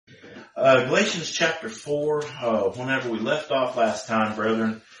Galatians chapter 4, whenever we left off last time,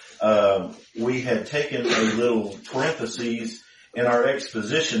 brethren, we had taken a little parenthesis in our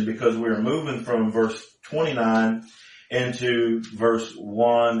exposition because we were moving from verse 29 into verse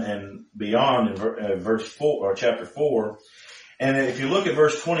 1 and beyond in verse 4, or chapter 4. And if you look at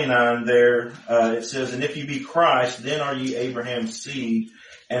verse 29 there, it says, "And if you be Christ, then are ye Abraham's seed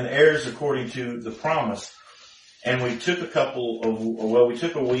and heirs according to the promise." And we took we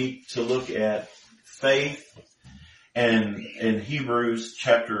took a week to look at faith, and in Hebrews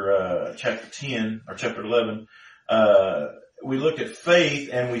chapter 10 or chapter 11, we looked at faith,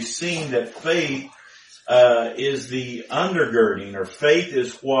 and we've seen that faith is the undergirding, or faith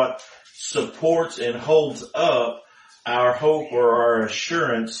is what supports and holds up our hope or our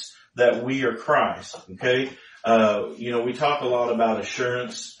assurance that we are Christ. Okay, we talk a lot about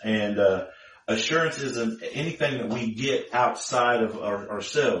assurance, and assurance isn't anything that we get outside of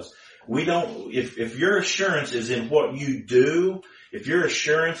ourselves. We don't, if your assurance is in what you do, if your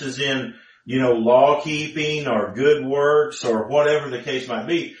assurance is in, law keeping or good works or whatever the case might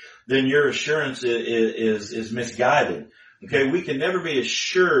be, then your assurance is misguided. Okay, we can never be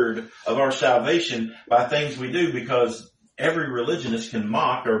assured of our salvation by things we do, because every religionist can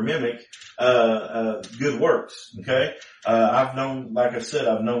mock or mimic good works. Okay, I've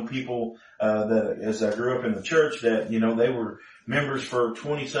known people that, as I grew up in the church, that they were members for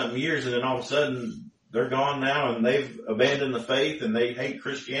 20-something years, and then all of a sudden they're gone now, and they've abandoned the faith, and they hate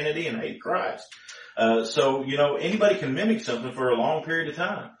Christianity and hate Christ. So anybody can mimic something for a long period of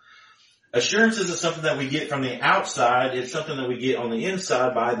time. Assurance isn't something that we get from the outside. It's something that we get on the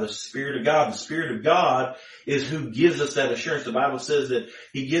inside by the Spirit of God. The Spirit of God is who gives us that assurance. The Bible says that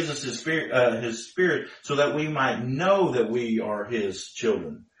He gives us His Spirit so that we might know that we are His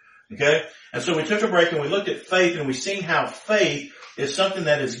children. Okay? And so we took a break and we looked at faith, and we've seen how faith is something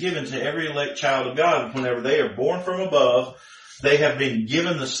that is given to every elect child of God. Whenever they are born from above, they have been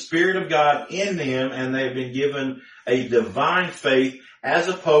given the Spirit of God in them, and they have been given a divine faith as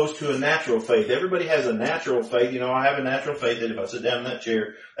opposed to a natural faith. Everybody has a natural faith. I have a natural faith that if I sit down in that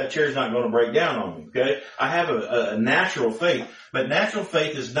chair is not going to break down on me. Okay? I have a natural faith, but natural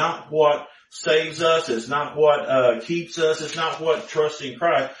faith is not what saves us. It's not what keeps us. It's not what trusting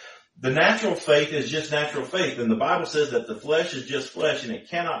Christ. The natural faith is just natural faith, and the Bible says that the flesh is just flesh, and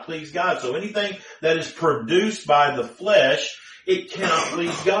it cannot please God. So anything that is produced by the flesh, it cannot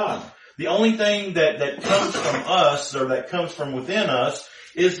please God. The only thing that comes from us, or that comes from within us,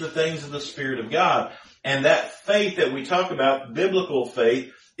 is the things of the Spirit of God. And that faith that we talk about, biblical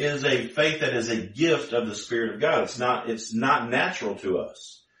faith, is a faith that is a gift of the Spirit of God. It's not natural to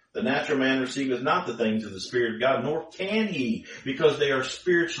us. The natural man receiveth not the things of the Spirit of God, nor can he, because they are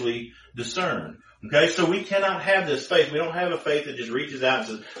spiritually discerned. Okay, so we cannot have this faith. We don't have a faith that just reaches out and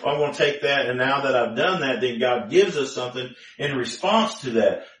says, I want to take that, and now that I've done that, then God gives us something in response to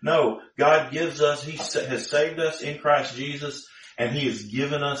that. No, God gives us, He has saved us in Christ Jesus, and He has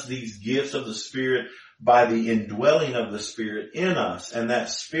given us these gifts of the Spirit by the indwelling of the Spirit in us, and that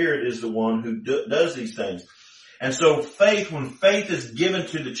Spirit is the one who does these things. And so faith, when faith is given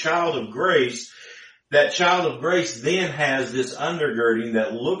to the child of grace, that child of grace then has this undergirding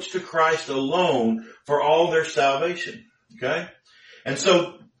that looks to Christ alone for all their salvation. Okay? And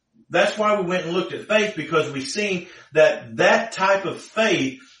so that's why we went and looked at faith, because we've seen that that type of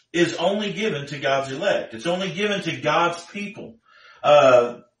faith is only given to God's elect. It's only given to God's people.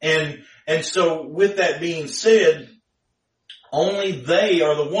 And so with that being said, only they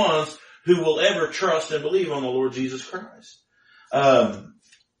are the ones who will ever trust and believe on the Lord Jesus Christ.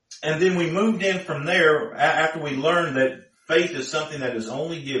 And then we moved in from there, after we learned that faith is something that is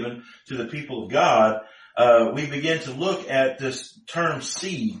only given to the people of God, we begin to look at this term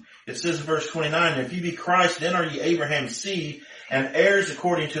seed. It says in verse 29, "If ye be Christ, then are ye Abraham's seed, and heirs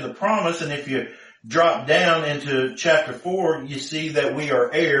according to the promise." And if you drop down into chapter 4, you see that we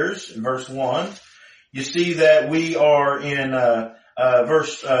are heirs in verse 1. You see that we are in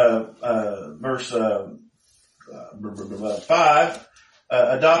verse 5,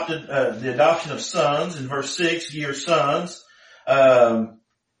 adopted, the adoption of sons. In verse 6, ye are sons. Again,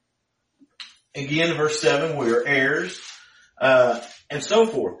 in verse 7, we are heirs, and so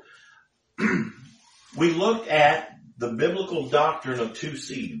forth. We looked at the biblical doctrine of two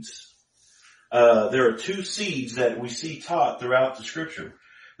seeds. There are two seeds that we see taught throughout the Scripture.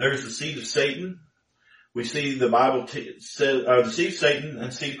 There's the seed of Satan. We see the Bible says the seed of Satan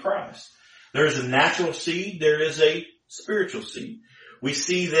and seed of Christ. There is a natural seed. There is a spiritual seed. We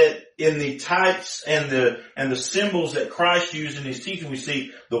see that in the types and the symbols that Christ used in His teaching. We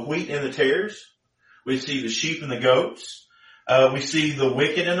see the wheat and the tares. We see the sheep and the goats. we see the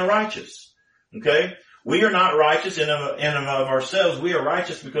wicked and the righteous. Okay? We are not righteous in and of ourselves. We are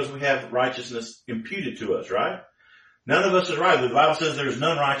righteous because we have righteousness imputed to us, right? None of us is right. The Bible says there is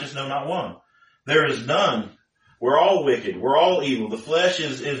none righteous, no, not one. There is none. We're all wicked. We're all evil. The flesh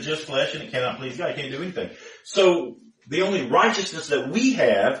is just flesh and it cannot please God. It can't do anything. So the only righteousness that we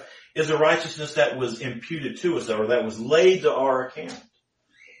have is a righteousness that was imputed to us or that was laid to our account.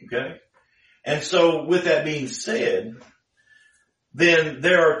 Okay? And so with that being said, then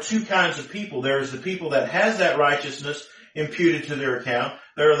there are two kinds of people. There is the people that has that righteousness imputed to their account.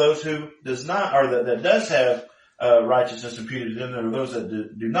 There are those who does not, or that does have righteousness imputed to them. There are those that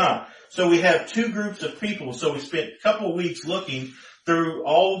do not. So we have two groups of people. So we spent a couple of weeks looking through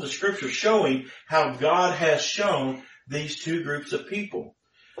all of the scriptures showing how God has shown these two groups of people.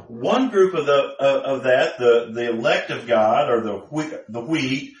 One group of the elect of God, or the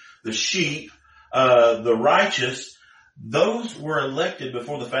wheat, the sheep, the righteous, those were elected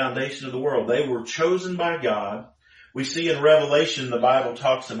before the foundation of the world. They were chosen by God. We see in Revelation, the Bible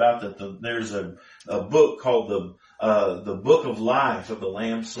talks about that there's a book called the Book of Life of the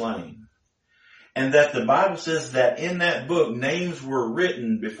Lamb Slain. And that the Bible says that in that book, names were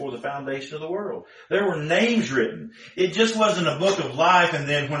written before the foundation of the world. There were names written. It just wasn't a book of life and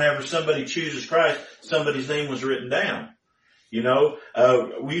then whenever somebody chooses Christ, somebody's name was written down. You know,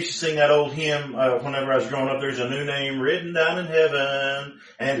 we used to sing that old hymn, whenever I was growing up, there's a new name written down in heaven,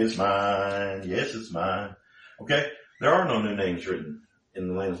 and it's mine. Yes, it's mine. Okay? There are no new names written in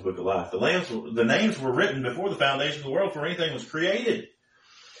the Lamb's Book of Life. The names were written before the foundation of the world, before anything was created.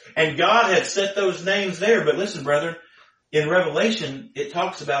 And God had set those names there. But listen, brethren, in Revelation, it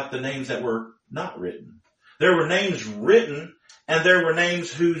talks about the names that were not written. There were names written, and there were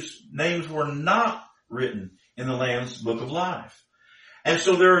names whose names were not written in the Lamb's Book of Life. And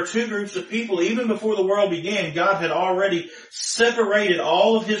so there are two groups of people. Even before the world began, God had already separated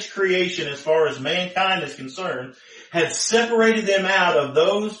all of His creation as far as mankind is concerned, had separated them out of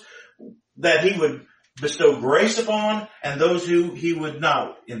those that He would bestow grace upon and those who He would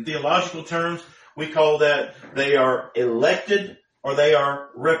not. In theological terms, we call that they are elected or they are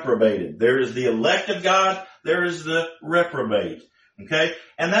reprobated. There is the elect of God, there is the reprobate. Okay?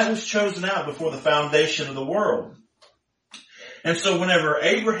 And that was chosen out before the foundation of the world. And so whenever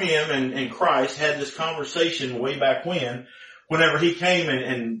Abraham and Christ had this conversation way back whenever he came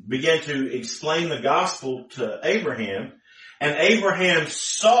and began to explain the gospel to Abraham, and Abraham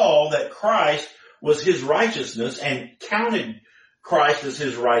saw that Christ was his righteousness and counted Christ as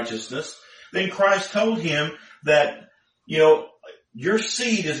his righteousness, then Christ told him that, you know, your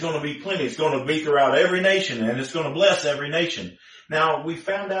seed is going to be plenty. It's going to be throughout every nation and it's going to bless every nation. Now, we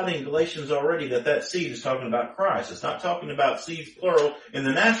found out in Galatians already that seed is talking about Christ. It's not talking about seeds plural in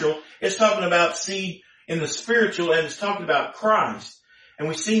the natural. It's talking about seed in the spiritual, and it's talking about Christ. And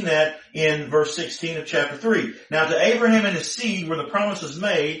we've seen that in verse 16 of chapter 3. Now, to Abraham and his seed were the promises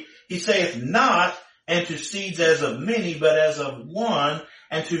made. He saith not, and to seeds as of many, but as of one,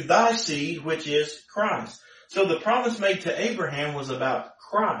 and to thy seed, which is Christ. So the promise made to Abraham was about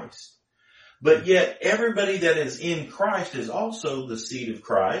Christ. But yet everybody that is in Christ is also the seed of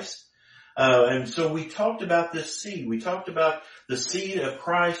Christ. And so we talked about this seed. We talked about the seed of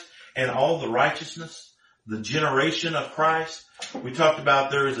Christ and all the righteousness, the generation of Christ. We talked about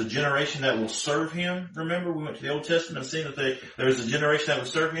there is a generation that will serve Him. Remember, we went to the Old Testament and seen that there is a generation that will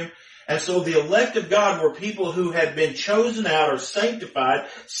serve Him. And so the elect of God were people who had been chosen out or sanctified,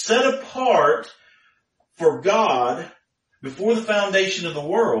 set apart for God before the foundation of the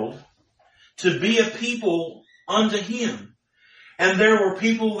world, to be a people unto Him. And there were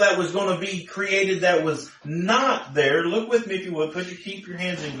people that was going to be created that was not there. Look with me if you would. Keep your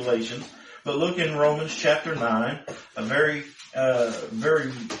hands in Galatians. But look in Romans chapter 9, a very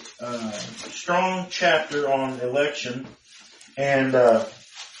strong chapter on election. And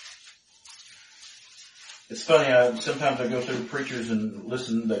it's funny, sometimes I go through preachers and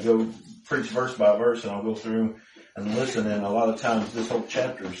listen that go preach verse by verse, and I'll go through and listen, and a lot of times this whole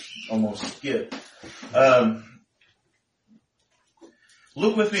chapter is almost skipped.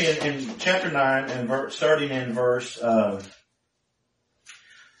 Look with me in chapter 9 and starting in verse 6.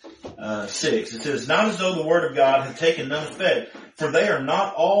 It says, not as though the word of God had taken none effect, for they are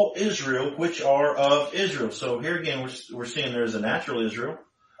not all Israel which are of Israel. So here again we're seeing there's a natural Israel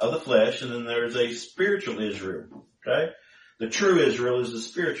of the flesh, and then there's a spiritual Israel. Okay? The true Israel is the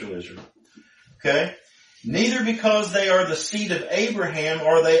spiritual Israel. Okay? Neither because they are the seed of Abraham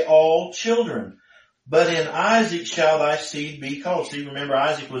are they all children, but in Isaac shall thy seed be called. See, remember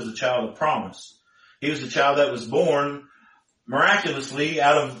Isaac was the child of promise. He was the child that was born miraculously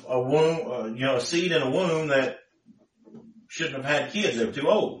out of a womb, a seed in a womb that shouldn't have had kids. They were too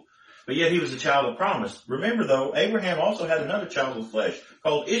old. But yet he was a child of promise. Remember though, Abraham also had another child of flesh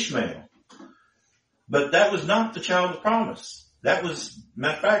called Ishmael. But that was not the child of promise. That was,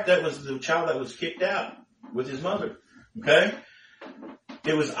 matter of fact, that was the child that was kicked out with his mother. Okay?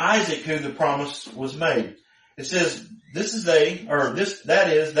 It was Isaac who the promise was made. It says, that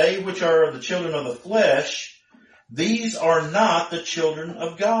is, they which are the children of the flesh, these are not the children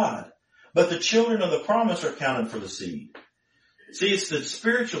of God. But the children of the promise are counted for the seed. See, it's the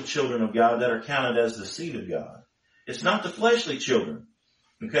spiritual children of God that are counted as the seed of God. It's not the fleshly children.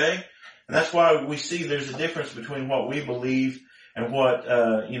 Okay? And that's why we see there's a difference between what we believe and what,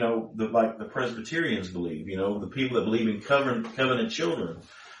 the Presbyterians believe, the people that believe in covenant children.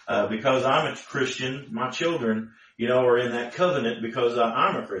 Because I'm a Christian, my children, are in that covenant because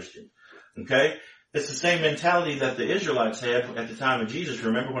I'm a Christian. Okay? It's the same mentality that the Israelites had at the time of Jesus.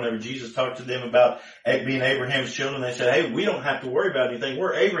 Remember whenever Jesus talked to them about being Abraham's children, they said, hey, we don't have to worry about anything.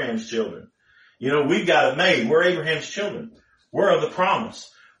 We're Abraham's children. We've got it made. We're Abraham's children. We're of the promise.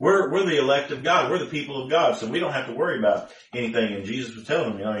 We're the elect of God. We're the people of God. So we don't have to worry about anything. And Jesus was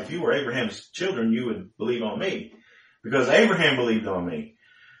telling them, if you were Abraham's children, you would believe on me. Because Abraham believed on me.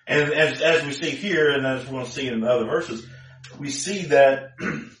 And as we see here, and as we're going to see in the other verses, we see that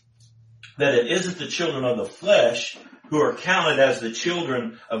it isn't the children of the flesh who are counted as the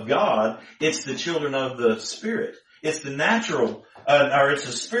children of God. It's the children of the Spirit. It's the natural, it's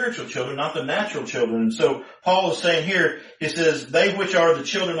the spiritual children, not the natural children. And so Paul is saying here, he says, they which are the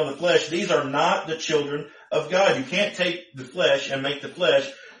children of the flesh, these are not the children of God. You can't take the flesh and make the flesh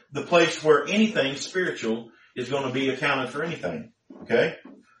the place where anything spiritual is going to be accounted for anything. Okay?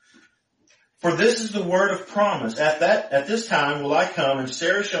 For this is the word of promise. At this time will I come, and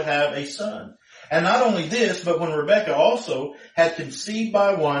Sarah shall have a son. And not only this, but when Rebekah also had conceived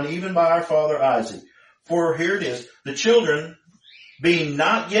by one, even by our father Isaac. For here it is, the children being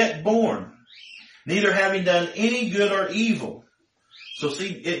not yet born, neither having done any good or evil. So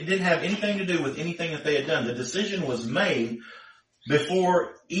see, it didn't have anything to do with anything that they had done. The decision was made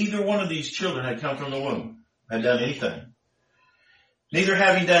before either one of these children had come from the womb, had done anything. Neither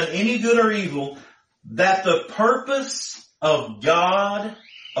having done any good or evil, that the purpose of God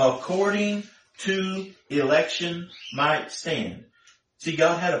according to election might stand. See,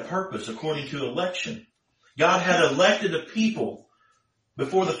 God had a purpose according to election. God had elected a people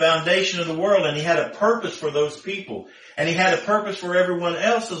before the foundation of the world, and He had a purpose for those people. And He had a purpose for everyone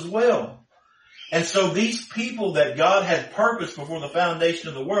else as well. And so these people that God had purposed before the foundation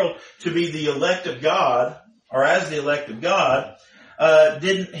of the world to be the elect of God, or as the elect of God,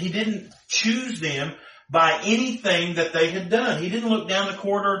 He didn't choose them by anything that they had done. He didn't look down the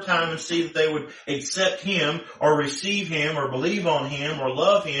corridor of time and see that they would accept Him or receive Him or believe on Him or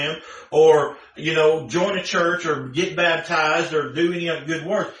love Him or, join a church or get baptized or do any good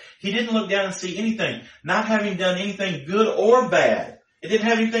work. He didn't look down and see anything, not having done anything good or bad. It didn't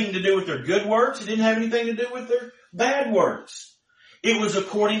have anything to do with their good works. It didn't have anything to do with their bad works. It was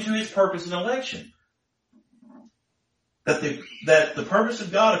according to His purpose and election. That the purpose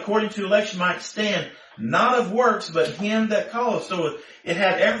of God according to election might stand, not of works, but Him that calleth. So it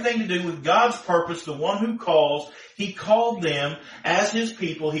had everything to do with God's purpose, the one who calls. He called them as His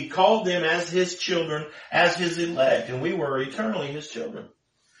people. He called them as His children, as His elect. And we were eternally His children.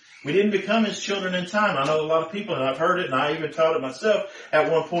 We didn't become His children in time. I know a lot of people, and I've heard it, and I even taught it myself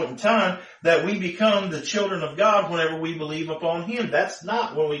at one point in time, that we become the children of God whenever we believe upon Him. That's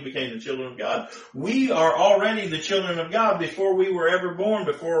not when we became the children of God. We are already the children of God before we were ever born,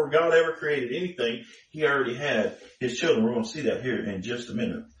 before God ever created anything. He already had His children. We're going to see that here in just a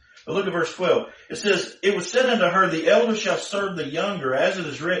minute. But look at verse 12. It says, it was said unto her, the elder shall serve the younger, as it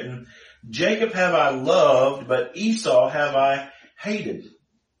is written, Jacob have I loved, but Esau have I hated.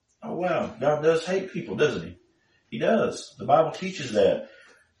 Oh wow, God does hate people, doesn't He? He does. The Bible teaches that.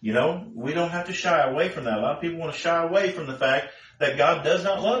 We don't have to shy away from that. A lot of people want to shy away from the fact that God does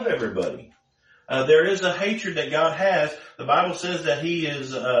not love everybody. There is a hatred that God has. The Bible says that He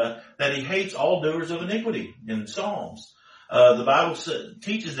hates all doers of iniquity in Psalms. The Bible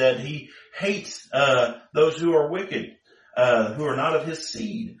teaches that He hates those who are wicked, who are not of His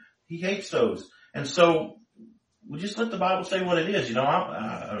seed. He hates those. And so we just let the Bible say what it is.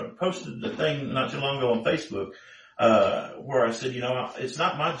 I posted the thing not too long ago on Facebook, where I said, it's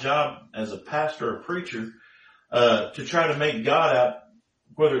not my job as a pastor or preacher, to try to make God out,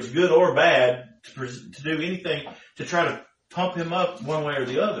 whether it's good or bad, to do anything to try to pump Him up one way or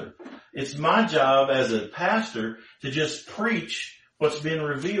the other. It's my job as a pastor to just preach what's been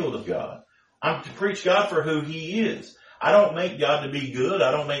revealed of God. I'm to preach God for who He is. I don't make God to be good.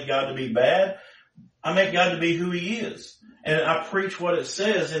 I don't make God to be bad. I make God to be who He is. And I preach what it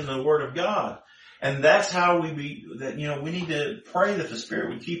says in the Word of God. And that's how we need to pray that the Spirit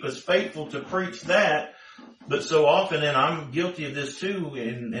would keep us faithful to preach that. But so often, and I'm guilty of this too,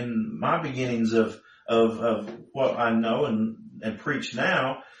 in my beginnings of what I know and preach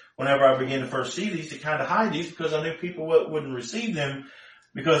now, whenever I begin to first see these, to kind of hide these because I knew people wouldn't receive them,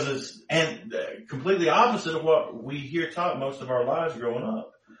 because it's completely opposite of what we hear taught most of our lives growing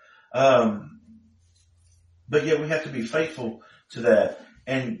up. But yet we have to be faithful to that.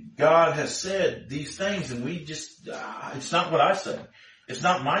 And God has said these things, and we just, it's not what I say. It's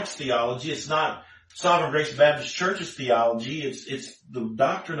not Mike's theology. It's not Sovereign Grace Baptist Church's theology. It's the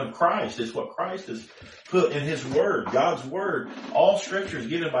doctrine of Christ. It's what Christ has put in His Word, God's Word. All Scripture is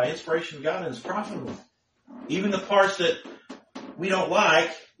given by inspiration of God and is profitable. Even the parts that we don't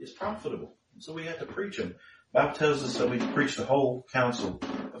like is profitable. So we have to preach them. The Bible tells us that we preach the whole counsel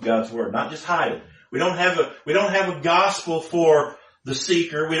of God's Word, not just hide it. We don't have a gospel for the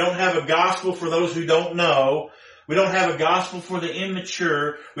seeker. We don't have a gospel for those who don't know. We don't have a gospel for the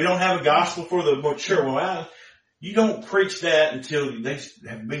immature. We don't have a gospel for the mature. Well, you don't preach that until they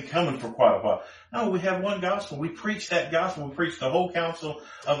have been coming for quite a while. No, we have one gospel. We preach that gospel. We preach the whole counsel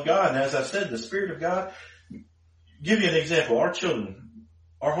of God. And as I said, the Spirit of God, give you an example. Our children,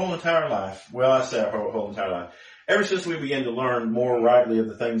 our whole entire life, well, I say our whole entire life, ever since we began to learn more rightly of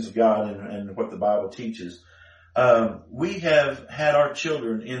the things of God and what the Bible teaches, we have had our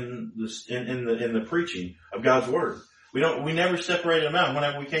children in the preaching of God's Word. We never separated them out.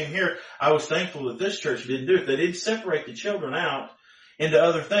 Whenever we came here, I was thankful that this church didn't do it. They didn't separate the children out into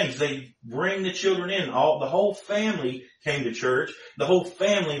other things. They bring the children in. The whole family came to church. The whole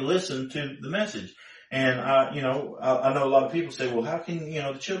family listened to the message. And I know a lot of people say, well, how can,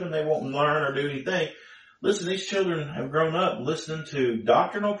 the children, they won't learn or do anything. Listen, these children have grown up listening to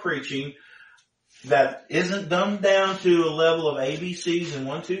doctrinal preaching that isn't dumbed down to a level of ABCs and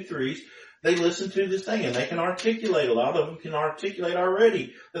 1, 2, 3s. They listen to this thing and they can articulate. A lot of them can articulate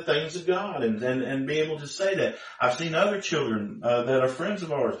already the things of God and be able to say that. I've seen other children that are friends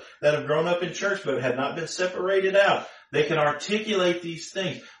of ours that have grown up in church but have not been separated out. They can articulate these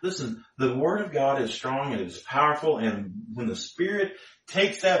things. Listen, the Word of God is strong and it is powerful, and when the Spirit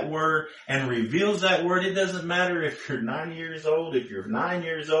takes that Word and reveals that Word, it doesn't matter if you're 9 years old, if you're 9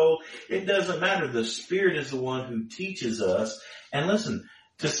 years old, it doesn't matter. The Spirit is the one who teaches us. And listen,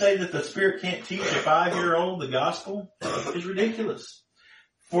 to say that the Spirit can't teach a 5-year-old the gospel is ridiculous.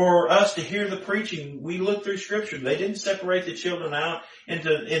 For us to hear the preaching, we look through Scripture. They didn't separate the children out into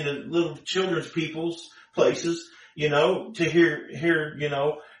little children's people's places, to hear,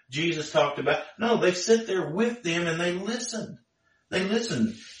 Jesus talked about. No, they sit there with them and they listen. They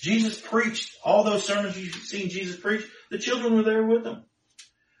listened. Jesus preached all those sermons you've seen Jesus preach. The children were there with them.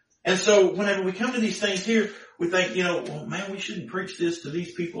 And so whenever we come to these things here, we think, well, man, we shouldn't preach this to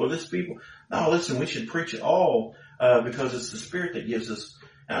these people or this people. No, listen, we should preach it all, because it's the Spirit that gives us.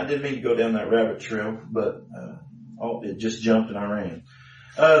 And I didn't mean to go down that rabbit trail, but, it just jumped and I ran.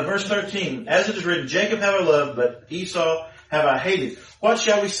 Verse 13, as it is written, Jacob have I loved, but Esau have I hated. What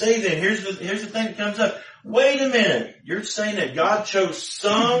shall we say then? Here's the thing that comes up. Wait a minute. You're saying that God chose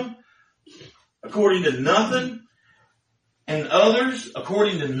some according to nothing and others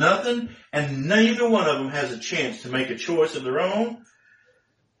according to nothing, and neither one of them has a chance to make a choice of their own?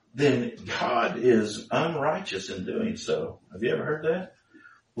 Then God is unrighteous in doing so. Have you ever heard that?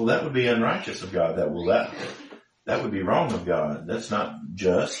 Well, that would be unrighteous of God. That would be wrong of God. That's not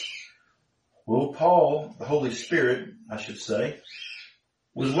just. Well, Paul, the Holy Spirit, I should say,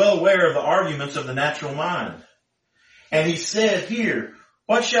 was well aware of the arguments of the natural mind. And he said here,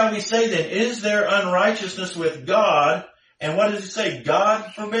 what shall we say then? Is there unrighteousness with God? And what does he say?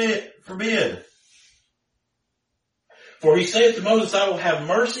 God forbid. For he saith to Moses, I will have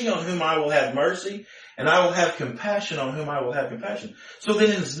mercy on whom I will have mercy, and I will have compassion on whom I will have compassion. So then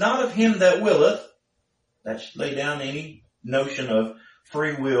it is not of him that willeth. That should lay down any notion of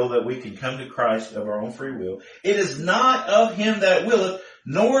free will, that we can come to Christ of our own free will. It is not of him that willeth,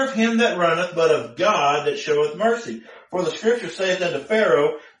 nor of him that runneth, but of God that showeth mercy. For the Scripture saith unto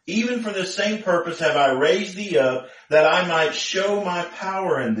Pharaoh, even for this same purpose have I raised thee up, that I might show my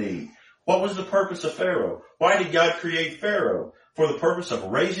power in thee. What was the purpose of Pharaoh? Why did God create Pharaoh? For the purpose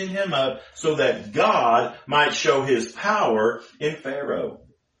of raising him up so that God might show his power in Pharaoh.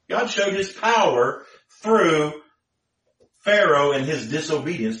 God showed his power through Pharaoh and his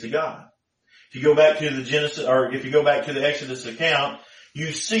disobedience to God. If you go back to the Genesis, or if you go back to the Exodus account,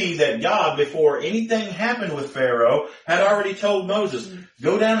 you see that God, before anything happened with Pharaoh, had already told Moses,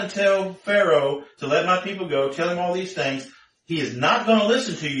 go down and tell Pharaoh to let my people go, tell him all these things. He is not going to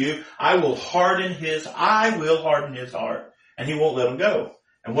listen to you. I will harden his heart. and he won't let them go.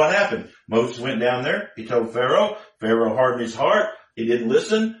 And what happened? Moses went down there. He told Pharaoh. Pharaoh hardened his heart. He didn't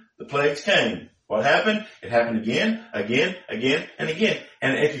listen. The plagues came. What happened? It happened again, and again.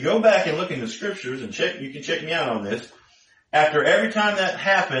 And if you go back and look in the scriptures and check, you can check me out on this. After every time that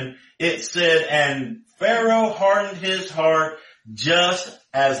happened, it said, and Pharaoh hardened his heart just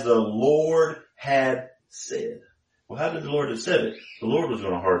as the Lord had said. Well, how did the Lord have said it? The Lord was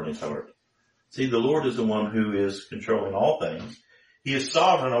going to harden his heart. See, the Lord is the one who is controlling all things. He is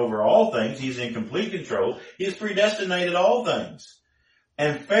sovereign over all things. He's in complete control. He has predestinated all things.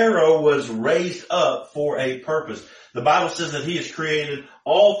 And Pharaoh was raised up for a purpose. The Bible says that he has created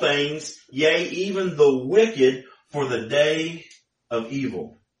all things, yea, even the wicked, for the day of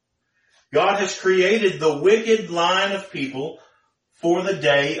evil. God has created the wicked line of people for the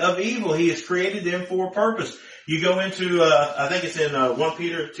day of evil. He has created them for a purpose. You go into, I think it's in 1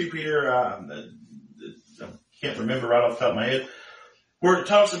 Peter, 2 Peter, I can't remember right off the top of my head, where it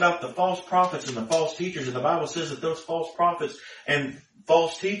talks about the false prophets and the false teachers. And the Bible says that those false prophets and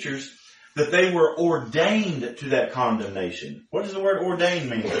false teachers, that they were ordained to that condemnation. What does the word ordained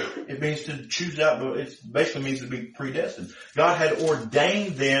mean? It means to choose out, but it basically means to be predestined. God had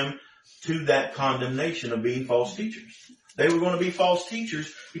ordained them to that condemnation of being false teachers. They were going to be false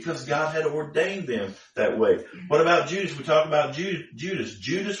teachers because God had ordained them that way. What about Judas? We talk about Judas.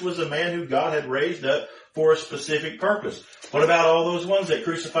 Judas was a man who God had raised up for a specific purpose. What about all those ones that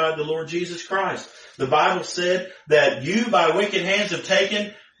crucified the Lord Jesus Christ? The Bible said that you by wicked hands have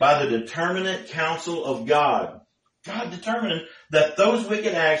taken by the determinate counsel of God. God determined that those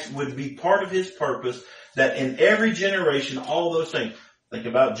wicked acts would be part of his purpose, that in every generation, all those things. Think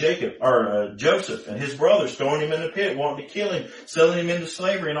about Joseph and his brothers throwing him in the pit, wanting to kill him, selling him into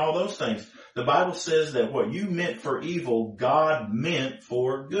slavery and all those things. The Bible says that what you meant for evil, God meant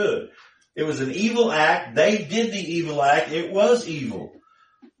for good. It was an evil act. They did the evil act. It was evil.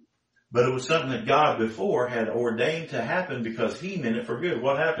 But it was something that God before had ordained to happen because he meant it for good.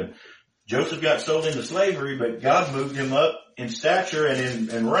 What happened? Joseph got sold into slavery, but God moved him up in stature and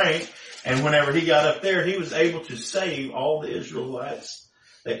in rank. And whenever he got up there, he was able to save all the Israelites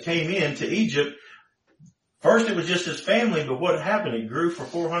that came into Egypt. First it was just his family, but what happened? It grew for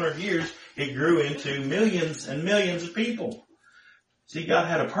 400 years. It grew into millions and millions of people. See, God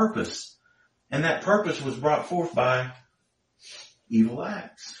had a purpose. And that purpose was brought forth by evil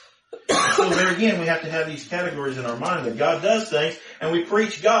acts. So there again, we have to have these categories in our mind that God does things, and we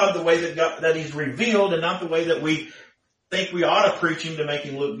preach God the way that he's revealed and not the way that we think we ought to preach him to make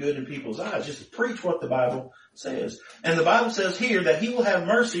him look good in people's eyes. Just preach what the Bible says. And the Bible says here that he will have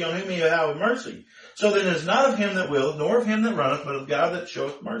mercy on whom he will have mercy. So then it is not of him that willeth, nor of him that runneth, but of God that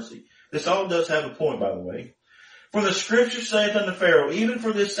showeth mercy. This all does have a point, by the way. For the scripture saith unto Pharaoh, even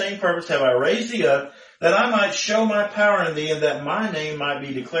for this same purpose have I raised thee up, that I might show my power in thee, and that my name might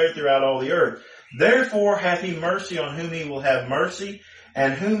be declared throughout all the earth. Therefore hath he mercy on whom he will have mercy,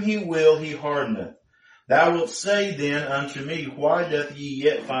 and whom he will he hardeneth. Thou wilt say then unto me, why doth ye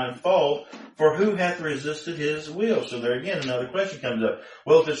yet find fault? For who hath resisted his will? So there again, another question comes up.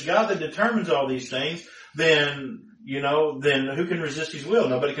 Well, if it's God that determines all these things, then who can resist his will?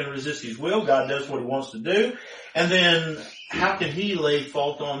 Nobody can resist his will. God does what he wants to do. And then how can he lay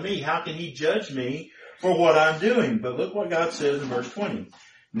fault on me? How can he judge me for what I'm doing? But look what God says in verse 20.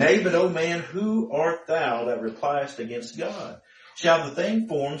 Nay, but O man, who art thou that repliest against God? Shall the thing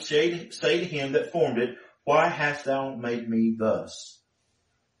formed say to him that formed it, why hast thou made me thus?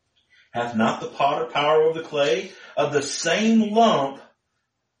 Hath not the potter power over the clay of the same lump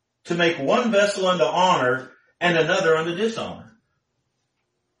to make one vessel unto honor and another unto dishonor?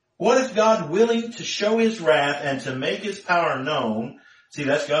 What if God, willing to show his wrath and to make his power known? See,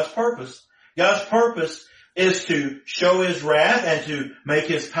 that's God's purpose. God's purpose is to show his wrath and to make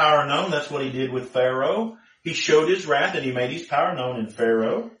his power known. That's what he did with Pharaoh. He showed his wrath and he made his power known in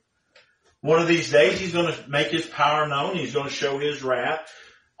Pharaoh. One of these days he's going to make his power known. He's going to show his wrath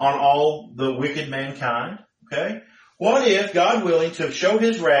on all the wicked mankind. Okay? What if, God willing to show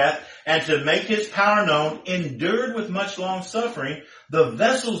his wrath and to make his power known, endured with much long suffering the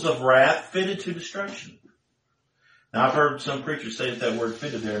vessels of wrath fitted to destruction? Now I've heard some preachers say that word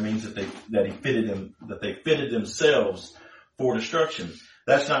fitted there means that they fitted themselves for destruction.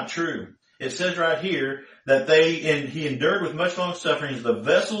 That's not true. It says right here that he endured with much long suffering the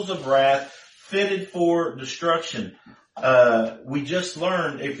vessels of wrath fitted for destruction. We just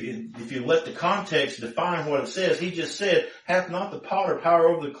learned, if you let the context define what it says, he just said, hath not the potter power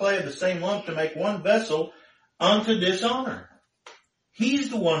over the clay of the same lump to make one vessel unto dishonor? He's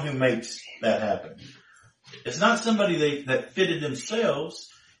the one who makes that happen. It's not somebody that fitted themselves.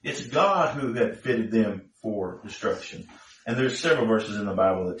 It's God who had fitted them for destruction. And there's several verses in the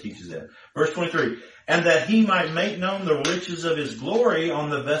Bible that teaches that. Verse 23, and that he might make known the riches of his glory on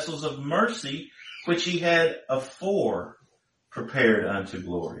the vessels of mercy, which he had afore prepared unto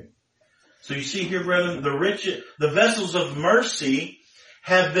glory. So you see here, brethren, the vessels of mercy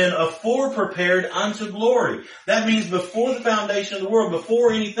have been afore prepared unto glory. That means before the foundation of the world,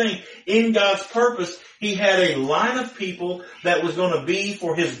 before anything, in God's purpose, he had a line of people that was going to be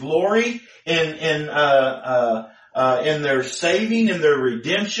for his glory in their saving, in their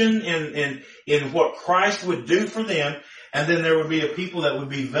redemption, in what Christ would do for them. And then there would be a people that would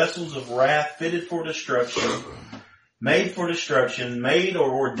be vessels of wrath, fitted for destruction, made for destruction, made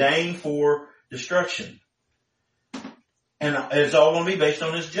or ordained for destruction. And it's all going to be based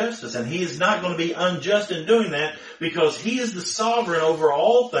on his justice. And he is not going to be unjust in doing that, because he is the sovereign over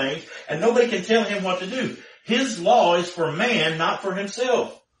all things, and nobody can tell him what to do. His law is for man, not for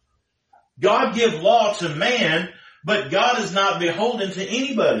himself. God give law to man, but God is not beholden to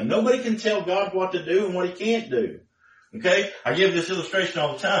anybody. Nobody can tell God what to do and what he can't do. Okay? I give this illustration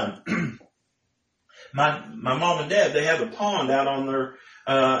all the time. My mom and dad, they have a pond out on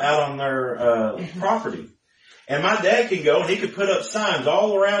their property. And my dad can go and he could put up signs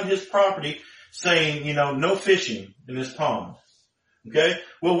all around his property saying, no fishing in this pond. Okay?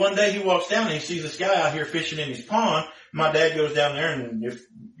 Well, one day he walks down and he sees this guy out here fishing in his pond. My dad goes down there, and if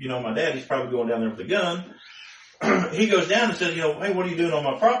my dad, he's probably going down there with a gun. He goes down and says, hey, what are you doing on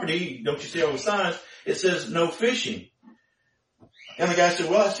my property? Don't you see all the signs? It says no fishing. And the guy said,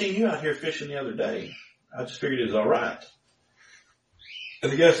 well, I seen you out here fishing the other day. I just figured it was all right.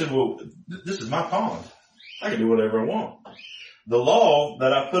 And the guy said, well, this is my pond. I can do whatever I want. The law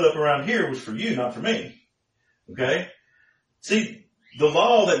that I put up around here was for you, not for me. Okay? See, the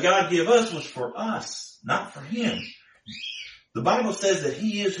law that God gave us was for us, not for him. The Bible says that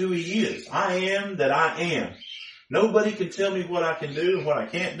he is who he is. I am that I am. Nobody can tell me what I can do and what I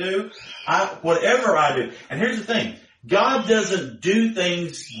can't do. Whatever I do. And here's the thing. God doesn't do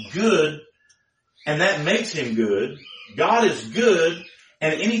things good and that makes him good. God is good,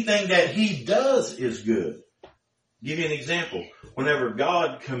 and anything that he does is good. I'll give you an example. Whenever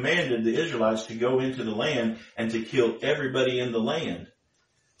God commanded the Israelites to go into the land and to kill everybody in the land.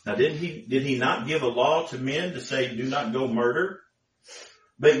 Now did he not give a law to men to say, do not go murder?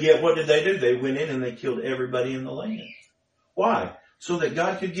 But yet what did they do? They went in and they killed everybody in the land. Why? So that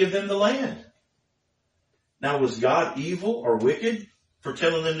God could give them the land. Now was God evil or wicked for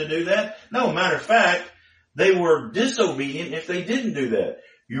telling them to do that? No, matter of fact, they were disobedient if they didn't do that.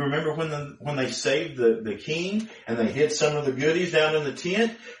 You remember when they saved the king and they hid some of the goodies down in the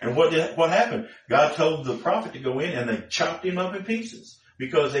tent? And what happened? God told the prophet to go in and they chopped him up in pieces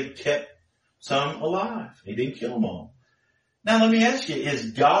because they kept some alive. He didn't kill them all. Now let me ask you,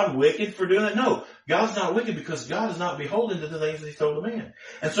 is God wicked for doing that? No, God's not wicked because God is not beholden to the things that he told the man.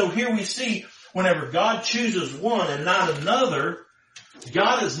 And so here we see whenever God chooses one and not another,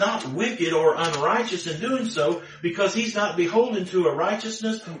 God is not wicked or unrighteous in doing so because he's not beholden to a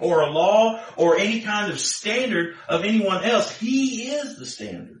righteousness or a law or any kind of standard of anyone else. He is the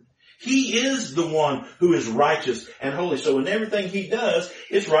standard. He is the one who is righteous and holy. So in everything he does,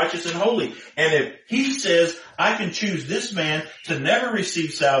 it's righteous and holy. And if he says, I can choose this man to never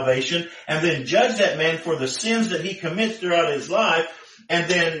receive salvation and then judge that man for the sins that he commits throughout his life and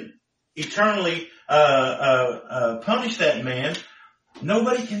then eternally punish that man,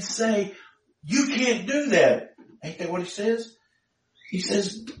 nobody can say, you can't do that. Ain't that what he says? He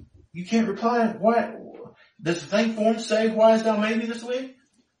says, you can't reply. Why? Does the thing form say, why hast thou made me this way?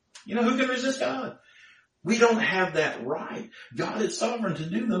 Who can resist God? We don't have that right. God is sovereign to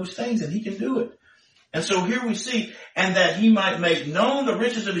do those things, and he can do it. And so here we see, and that he might make known the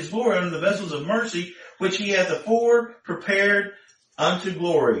riches of his glory unto the vessels of mercy, which he hath afore prepared unto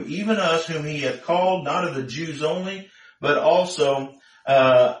glory, even us whom he hath called, not of the Jews only, but also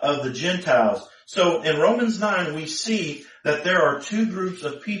of the Gentiles. So in Romans 9, we see that there are two groups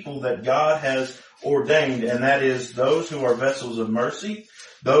of people that God has ordained, and that is those who are vessels of mercy,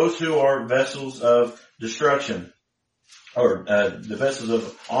 those who are vessels of destruction, or the vessels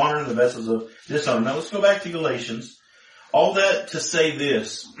of honor and the vessels of dishonor. Now let's go back to Galatians. All that to say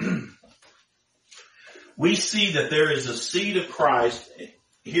this. We see that there is a seed of Christ.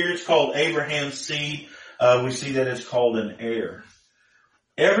 Here it's called Abraham's seed. We see that it's called an heir.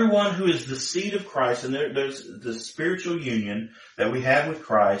 Everyone who is the seed of Christ, and there's the spiritual union that we have with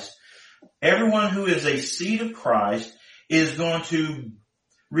Christ, everyone who is a seed of Christ is going to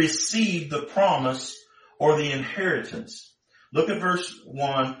receive the promise or the inheritance. Look at verse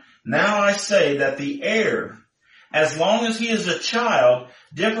 1. Now I say that the heir, as long as he is a child,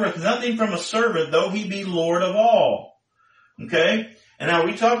 differeth nothing from a servant, though he be Lord of all. Okay? And now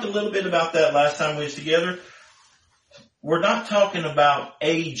we talked a little bit about that last time we was together. We're not talking about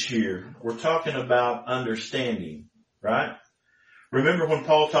age here. We're talking about understanding, right? Remember when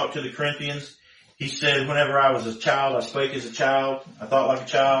Paul talked to the Corinthians? He said, whenever I was a child, I spake as a child. I thought like a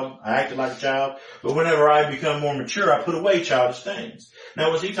child. I acted like a child. But whenever I become more mature, I put away childish things.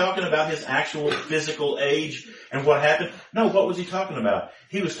 Now, was he talking about his actual physical age and what happened? No, what was he talking about?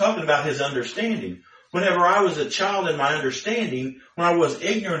 He was talking about his understanding. Whenever I was a child in my understanding, when I was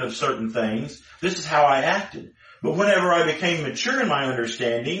ignorant of certain things, this is how I acted. But whenever I became mature in my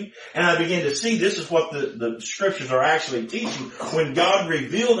understanding, and I began to see this is what the scriptures are actually teaching, when God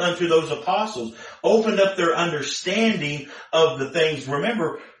revealed unto those apostles, opened up their understanding of the things.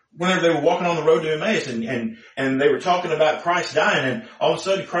 Remember, whenever they were walking on the road to Emmaus and they were talking about Christ dying, and all of a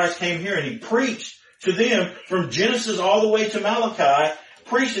sudden Christ came here and he preached to them from Genesis all the way to Malachi,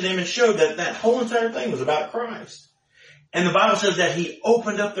 preached to them and showed that that whole entire thing was about Christ. And the Bible says that he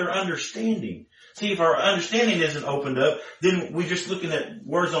opened up their understanding. See, if our understanding isn't opened up, then we're just looking at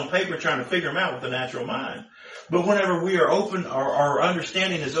words on paper trying to figure them out with the natural mind. But whenever we are open, our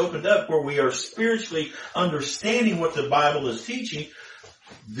understanding is opened up where we are spiritually understanding what the Bible is teaching,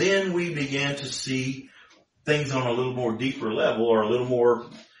 then we begin to see things on a little more deeper level or a little more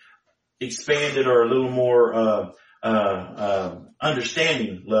expanded or a little more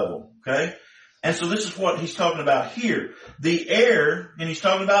understanding level. Okay? And so this is what he's talking about here. The heir, and he's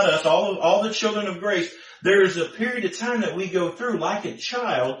talking about us, all the children of grace, there is a period of time that we go through like a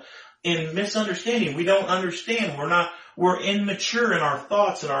child in misunderstanding. We don't understand. We're immature in our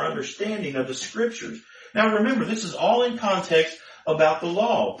thoughts and our understanding of the scriptures. Now remember, this is all in context about the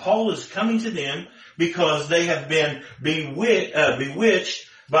law. Paul is coming to them because they have been bewitched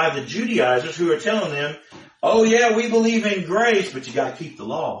by the Judaizers who are telling them, oh yeah, we believe in grace, but you gotta keep the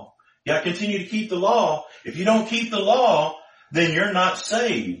law. You gotta continue to keep the law. If you don't keep the law, then you're not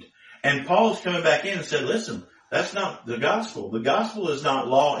saved. And Paul's coming back in and said, listen, that's not the gospel. The gospel is not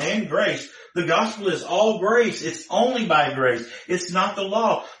law and grace. The gospel is all grace. It's only by grace. It's not the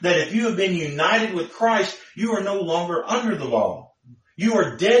law. That if you have been united with Christ, you are no longer under the law. You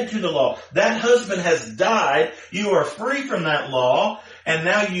are dead to the law. That husband has died. You are free from that law. And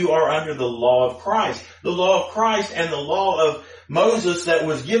now you are under the law of Christ. The law of Christ and the law of Moses that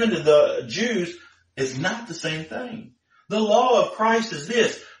was given to the Jews is not the same thing. The law of Christ is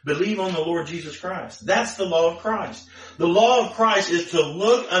this: believe on the Lord Jesus Christ. That's the law of Christ. The law of Christ is to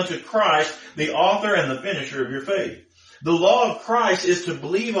look unto Christ, the author and the finisher of your faith. The law of Christ is to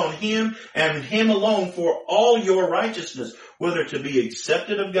believe on Him and Him alone for all your righteousness, whether to be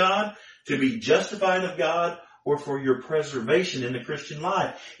accepted of God, to be justified of God, or for your preservation in the Christian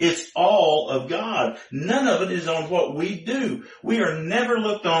life. It's all of God. None of it is on what we do. We are never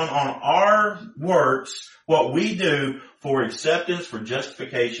looked on our works, what we do for acceptance, for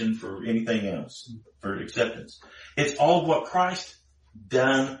justification, for anything else, for acceptance. It's all what Christ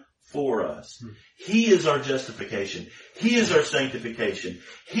done for us. He is our justification. He is our sanctification.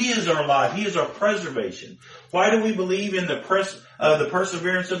 He is our life. He is our preservation. Why do we believe in the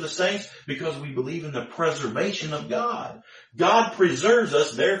perseverance of the saints? Because we believe in the preservation of God. God preserves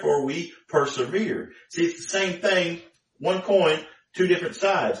us, therefore we persevere. See, it's the same thing, one coin, two different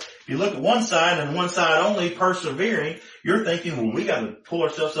sides. If you look at one side and one side only, persevering, you're thinking, well, we got to pull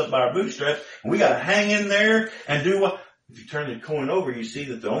ourselves up by our bootstraps and we got to hang in there and do what? If you turn the coin over, you see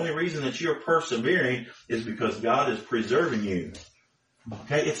that the only reason that you're persevering is because God is preserving you.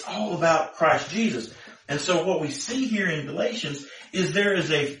 Okay? It's all about Christ Jesus. And so what we see here in Galatians is there is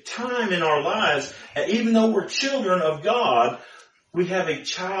a time in our lives, even though we're children of God, we have a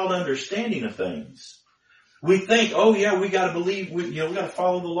child understanding of things. We think, oh yeah, we gotta believe, we gotta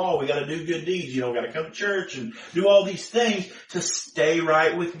follow the law, we gotta do good deeds, we gotta come to church and do all these things to stay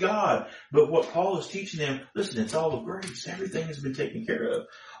right with God. But what Paul is teaching them, listen, it's all of grace. Everything has been taken care of.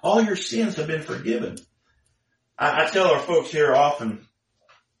 All your sins have been forgiven. I tell our folks here often,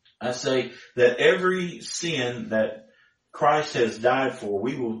 I say that every sin that Christ has died for,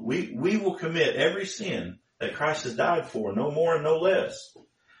 we will commit every sin that Christ has died for, no more and no less.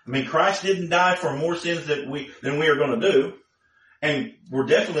 I mean, Christ didn't die for more sins than we are going to do. And we're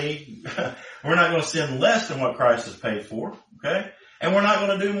not going to sin less than what Christ has paid for. Okay? And we're not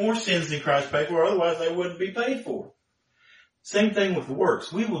going to do more sins than Christ paid for, otherwise they wouldn't be paid for. Same thing with the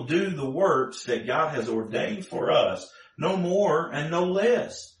works. We will do the works that God has ordained for us, no more and no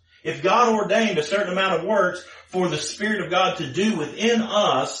less. If God ordained a certain amount of works for the Spirit of God to do within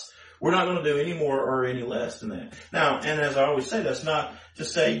us, we're not going to do any more or any less than that. Now, and as I always say, that's not to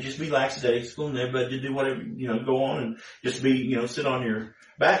say just be lackadaisical and everybody do whatever, go on and just be, sit on your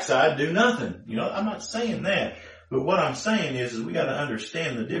backside, do nothing. I'm not saying that. But what I'm saying is we got to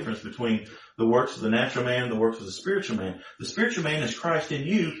understand the difference between the works of the natural man, the works of the spiritual man. The spiritual man is Christ in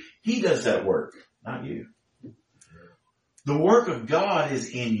you. He does that work, not you. The work of God is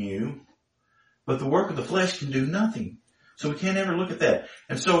in you, but the work of the flesh can do nothing. So we can't ever look at that.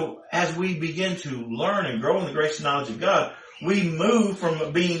 And so as we begin to learn and grow in the grace and knowledge of God, we move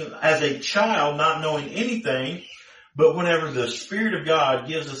from being as a child, not knowing anything, but whenever the Spirit of God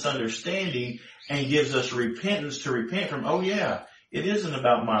gives us understanding and gives us repentance to repent from, oh yeah, it isn't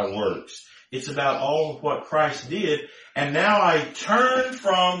about my works. It's about all of what Christ did. And now I turn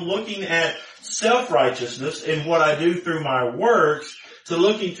from looking at self-righteousness and what I do through my works to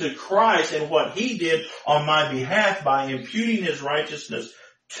looking to Christ and what He did on my behalf by imputing His righteousness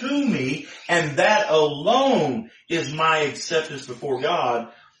to me, and that alone is my acceptance before God.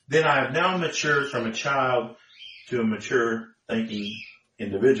 Then I have now matured from a child to a mature thinking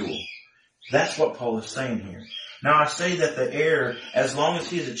individual. That's what Paul is saying here. Now I say that the heir, as long as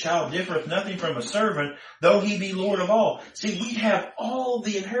he is a child, differeth nothing from a servant, though he be Lord of all. See, we have all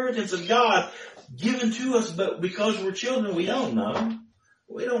the inheritance of God given to us, but because we're children, we don't know.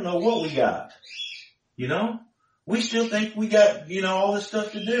 We don't know what we got. You know? We still think we got, all this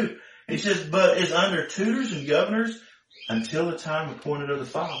stuff to do. He says, but is under tutors and governors until the time appointed of the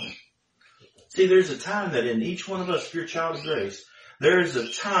Father. See, there's a time that in each one of us, if you're a child of grace, there is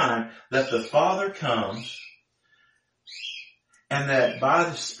a time that the Father comes and that by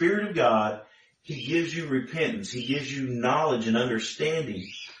the Spirit of God, He gives you repentance. He gives you knowledge and understanding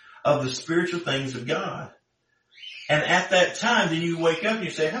of the spiritual things of God. And at that time, then you wake up and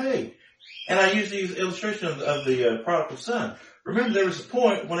you say, hey, and I use the illustration of the prodigal son. Remember, there was a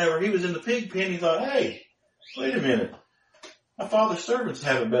point whenever he was in the pig pen, he thought, hey, wait a minute. My father's servants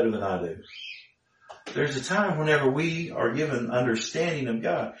have it better than I do. There's a time whenever we are given understanding of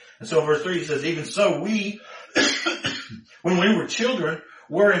God. And so in verse 3 he says, even so we, when we were children,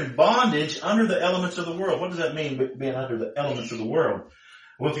 were in bondage under the elements of the world. What does that mean, being under the elements of the world?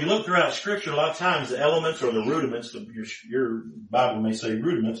 Well, if you look throughout Scripture, a lot of times the elements or the rudiments, your Bible may say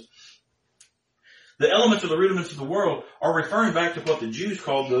rudiments, the elements or the rudiments of the world are referring back to what the Jews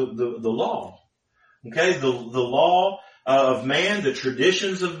called the law. Okay, the law of man, the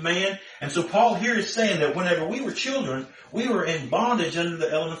traditions of man. And so Paul here is saying that whenever we were children, we were in bondage under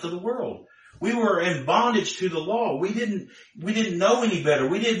the elements of the world. We were in bondage to the law. We didn't know any better.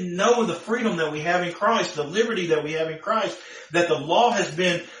 We didn't know the freedom that we have in Christ, the liberty that we have in Christ, that the law has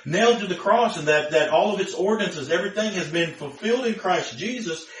been nailed to the cross and that all of its ordinances, everything has been fulfilled in Christ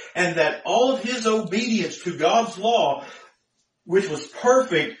Jesus, and that all of His obedience to God's law, which was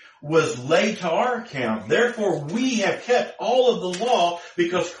perfect, was laid to our account. Therefore, we have kept all of the law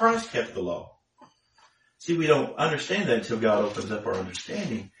because Christ kept the law. See, we don't understand that until God opens up our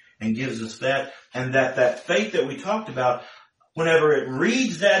understanding and gives us that. And that faith that we talked about, whenever it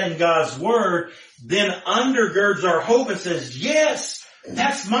reads that in God's Word, then undergirds our hope and says, yes,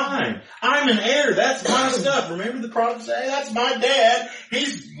 that's mine. I'm an heir. That's my stuff. Remember the prophet said, hey, that's my dad.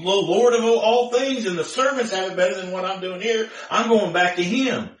 He's the Lord of all things, and the servants have it better than what I'm doing here. I'm going back to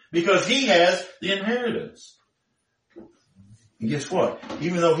Him because He has the inheritance. And guess what?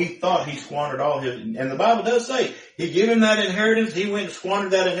 Even though he thought he squandered all his, and the Bible does say, He gave him that inheritance, he went and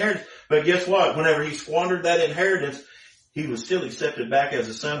squandered that inheritance. But guess what? Whenever he squandered that inheritance, he was still accepted back as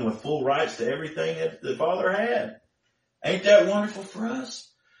a son with full rights to everything that the Father had. Ain't that wonderful for us?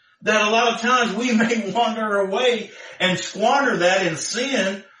 That a lot of times we may wander away and squander that in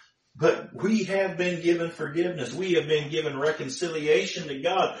sin, but we have been given forgiveness. We have been given reconciliation to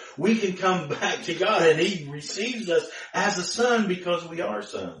God. We can come back to God and He receives us as a son because we are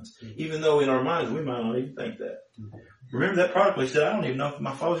sons. Even though in our minds we might not even think that. Remember that prodigal, he said, I don't even know if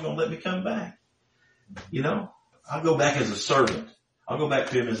my father's going to let me come back. I'll go back as a servant. I'll go back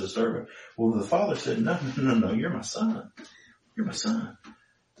to him as a servant. Well, the father said, no, you're my son. You're my son.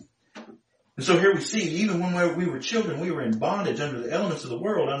 And so here we see, even when we were children, we were in bondage under the elements of the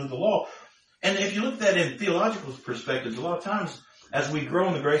world, under the law. And if you look at that in theological perspectives, a lot of times as we grow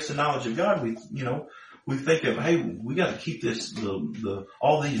in the grace and knowledge of God, we think of, hey, we got to keep this,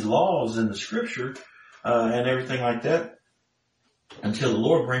 all these laws in the Scripture, and everything like that until the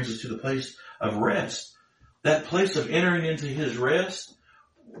Lord brings us to the place of rest. That place of entering into His rest.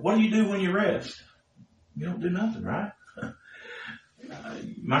 What do you do when you rest? You don't do nothing, right?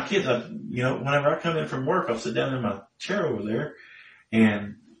 My kids, whenever I come in from work, I'll sit down in my chair over there,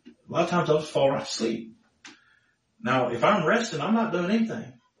 and a lot of times I'll just fall right to sleep. Now, if I'm resting, I'm not doing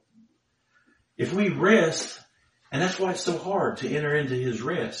anything. If we rest, and that's why it's so hard to enter into His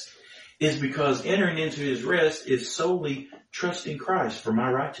rest, is because entering into His rest is solely trusting Christ for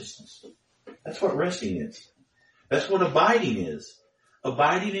my righteousness. That's what resting is. That's what abiding is.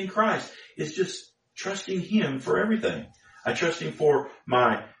 Abiding in Christ is just trusting Him for everything. I trust Him for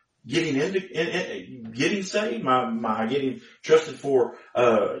my getting saved, my getting trusted for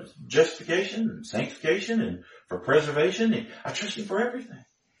justification and sanctification and for preservation. And I trust Him for everything.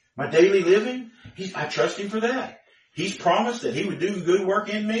 My daily living, I trust Him for that. He's promised that He would do good work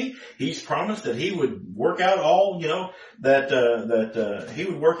in me. He's promised that He would work out all, that He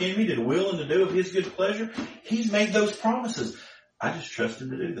would work in me to will and to do of His good pleasure. He's made those promises. I just trust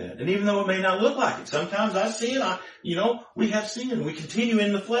Him to do that. And even though it may not look like it, sometimes I sin, we have sin. We continue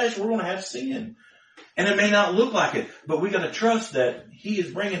in the flesh, we're going to have sin. And it may not look like it, but we got to trust that He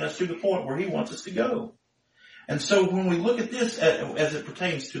is bringing us to the point where He wants us to go. And so when we look at this as it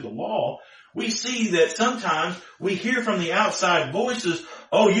pertains to the law, we see that sometimes we hear from the outside voices,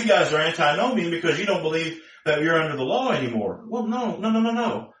 oh, you guys are antinomian because you don't believe that you're under the law anymore. Well,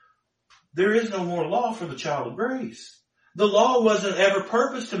 no. There is no more law for the child of grace. The law wasn't ever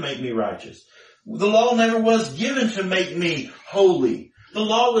purposed to make me righteous. The law never was given to make me holy. The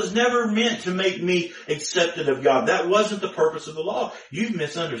law was never meant to make me accepted of God. That wasn't the purpose of the law. You've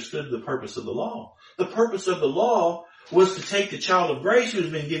misunderstood the purpose of the law. The purpose of the law was to take the child of grace who's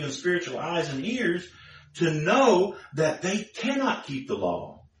been given spiritual eyes and ears to know that they cannot keep the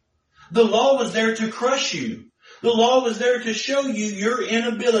law. The law was there to crush you. The law was there to show you your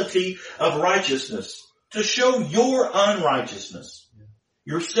inability of righteousness, to show your unrighteousness,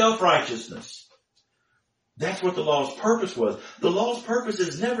 your self-righteousness. That's what the law's purpose was. The law's purpose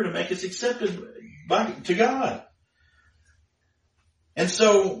is never to make us accepted to God. And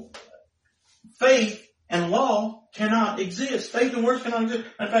so, faith and law cannot exist. Faith and works cannot exist.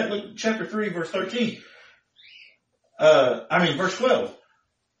 In fact, look, chapter 3, verse 13. Verse 12.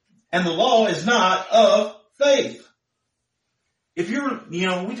 And the law is not of faith. If you're, you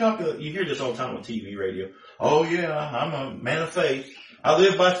hear this all the time on TV, radio. Oh yeah, I'm a man of faith. I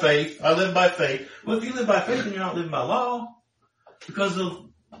live by faith. I live by faith. Well, if you live by faith, then you're not living by law. Because the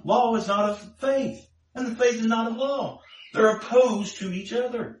law is not of faith. And the faith is not of law. They're opposed to each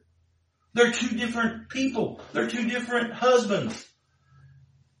other. They're two different people. They're two different husbands.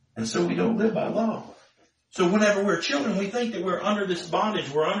 And so we don't live by law. So whenever we're children, we think that we're under this bondage,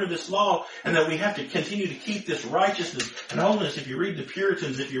 we're under this law, and that we have to continue to keep this righteousness and holiness. If you read the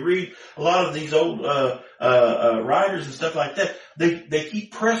Puritans, if you read a lot of these old writers and stuff like that, they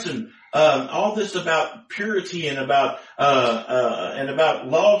keep pressing all this about purity and about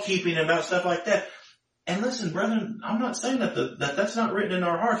law keeping and about stuff like that. And listen, brethren, I'm not saying that's not written in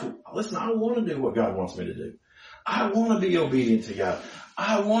our hearts. Listen, I want to do what God wants me to do. I want to be obedient to God.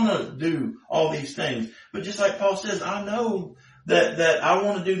 I want to do all these things. But just like Paul says, I know that I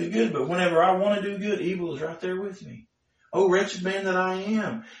want to do the good, but whenever I want to do good, evil is right there with me. Oh, wretched man that I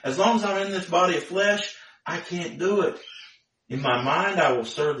am. As long as I'm in this body of flesh, I can't do it. In my mind, I will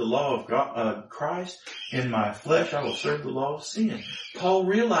serve the law of God, Christ. In my flesh, I will serve the law of sin. Paul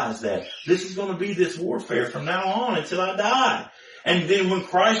realized that. This is going to be this warfare from now on until I die. And then when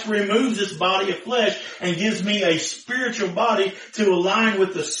Christ removes this body of flesh and gives me a spiritual body to align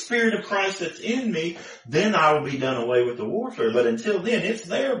with the Spirit of Christ that's in me, then I will be done away with the warfare. But until then, it's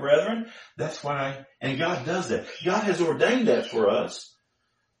there, brethren. That's why, and God does that. God has ordained that for us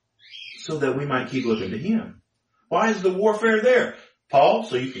so that we might keep looking to Him. Why is the warfare there? Paul,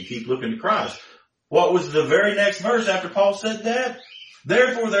 so you can keep looking to Christ. What was the very next verse after Paul said that?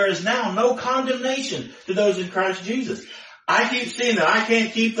 Therefore there is now no condemnation to those in Christ Jesus. I keep seeing that I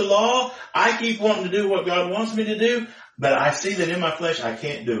can't keep the law. I keep wanting to do what God wants me to do. But I see that in my flesh I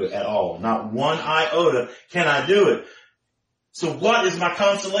can't do it at all. Not one iota can I do it. So what is my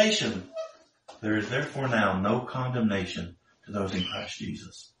consolation? There is therefore now no condemnation to those in Christ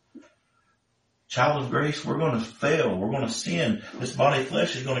Jesus. Child of grace, we're going to fail. We're going to sin. This body of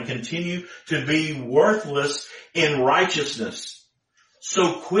flesh is going to continue to be worthless in righteousness.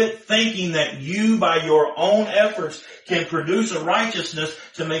 So quit thinking that you, by your own efforts, can produce a righteousness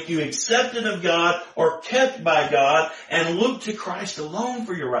to make you accepted of God or kept by God, and look to Christ alone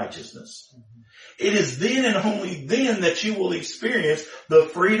for your righteousness. It is then and only then that you will experience the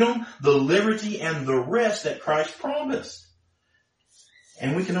freedom, the liberty, and the rest that Christ promised.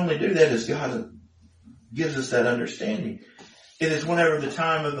 And we can only do that as God gives us that understanding. It is whenever the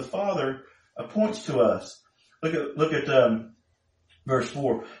time of the Father appoints to us. Look at verse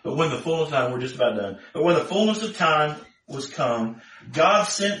 4. But when the fullness of time, we're just about done. But when the fullness of time was come, God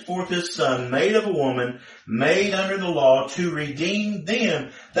sent forth His Son, made of a woman, made under the law, to redeem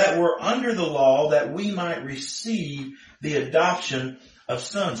them that were under the law, that we might receive the adoption of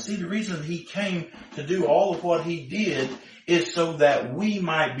sons. See, the reason he came to do all of what he did is so that we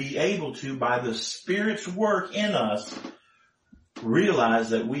might be able to, by the Spirit's work in us,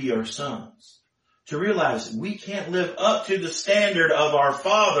 realize that we are sons. To realize we can't live up to the standard of our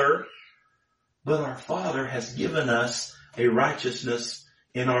Father, but our Father has given us a righteousness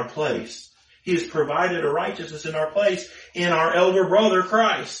in our place. He has provided a righteousness in our place in our elder brother,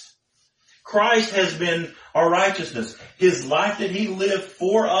 Christ. Christ has been our righteousness. His life that he lived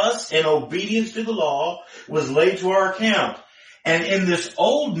for us in obedience to the law was laid to our account. And in this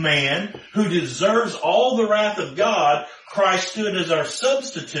old man who deserves all the wrath of God, Christ stood as our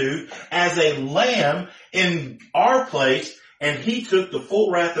substitute, as a lamb in our place, and he took the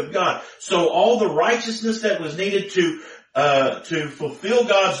full wrath of God. So all the righteousness that was needed to fulfill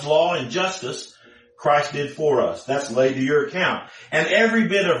God's law and justice, Christ did for us. That's laid to your account. And every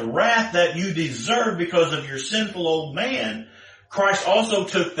bit of wrath that you deserve because of your sinful old man, Christ also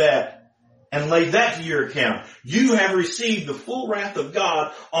took that and laid that to your account. You have received the full wrath of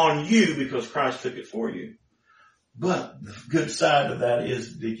God on you because Christ took it for you. But the good side of that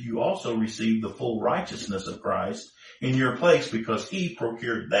is that you also receive the full righteousness of Christ in your place because he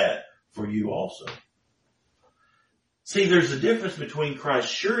procured that for you also. See, there's a difference between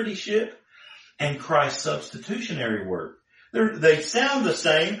Christ's suretyship and Christ's substitutionary work. They sound the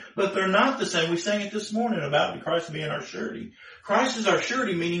same, but they're not the same. We sang it this morning about Christ being our surety. Christ is our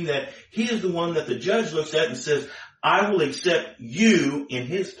surety, meaning that he is the one that the judge looks at and says, I will accept you in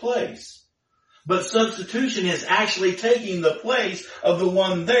his place. But substitution is actually taking the place of the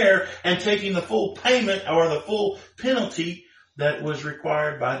one there and taking the full payment or the full penalty that was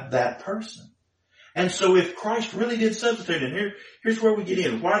required by that person. And so if Christ really did substitute, and here's where we get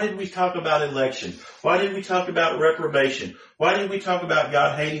in. Why did we talk about election? Why did we talk about reprobation? Why did we talk about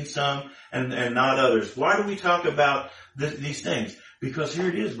God hating some and not others? Why do we talk about these things? Because here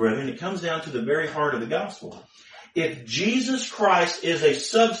it is, brethren. It comes down to the very heart of the gospel. If Jesus Christ is a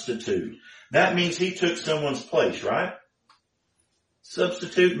substitute, that means he took someone's place, right?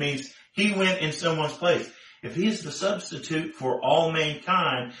 Substitute means he went in someone's place. If he's the substitute for all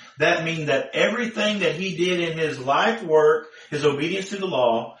mankind, that means that everything that he did in his life work, his obedience to the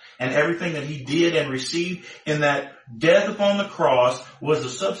law, and everything that he did and received in that death upon the cross was a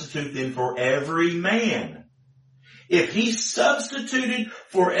substitute then for every man. If he substituted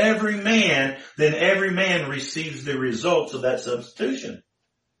for every man, then every man receives the results of that substitution.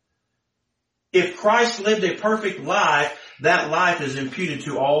 If Christ lived a perfect life, that life is imputed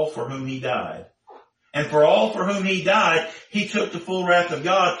to all for whom he died. And for all for whom he died, he took the full wrath of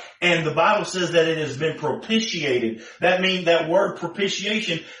God. And the Bible says that it has been propitiated. That word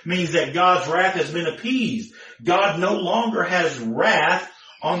propitiation means that God's wrath has been appeased. God no longer has wrath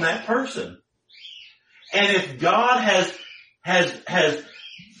on that person. And if God has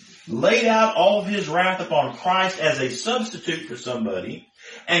laid out all of his wrath upon Christ as a substitute for somebody,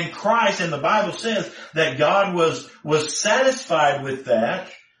 and Christ, and the Bible says that God was satisfied with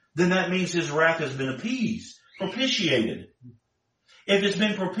that, then that means his wrath has been appeased, propitiated. If it's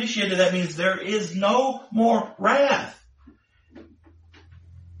been propitiated, that means there is no more wrath.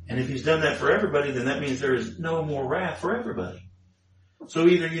 And if he's done that for everybody, then that means there is no more wrath for everybody. So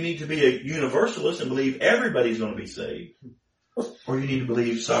either you need to be a universalist and believe everybody's going to be saved, or you need to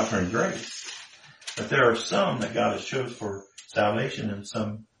believe sovereign grace. That there are some that God has chosen for salvation and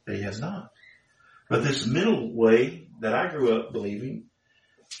some that he has not. But this middle way that I grew up believing,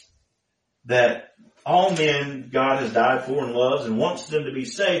 that all men God has died for and loves and wants them to be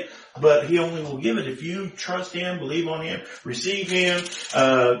saved, but he only will give it if you trust him, believe on him, receive him,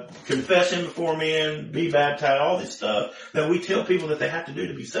 confess him before men, be baptized, all this stuff that we tell people that they have to do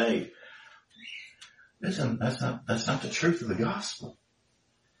to be saved. Listen, that's not the truth of the gospel.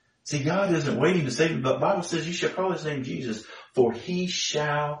 See, God isn't waiting to save you, but the Bible says you shall call his name Jesus, for he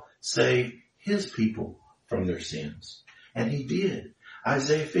shall save his people from their sins. And he did.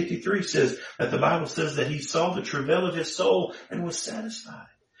 Isaiah 53 says that the Bible says that he saw the travail of his soul and was satisfied.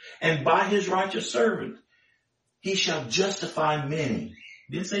 And by his righteous servant, he shall justify many.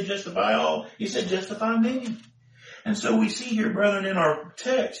 He didn't say justify all. He said justify many. And so we see here, brethren, in our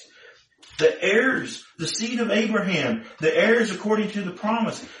text, the heirs, the seed of Abraham, the heirs according to the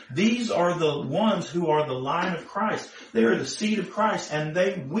promise. These are the ones who are the line of Christ. They are the seed of Christ, and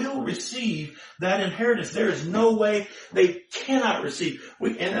they will receive that inheritance. There is no way they cannot receive.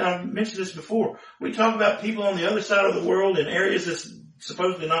 And I've mentioned this before. We talk about people on the other side of the world in areas that's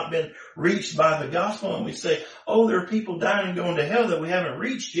supposedly not been reached by the gospel, and we say, oh, there are people dying and going to hell that we haven't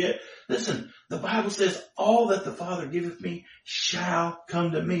reached yet. Listen, the Bible says, all that the Father giveth me shall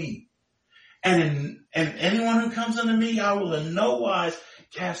come to me. And anyone who comes unto me, I will in no wise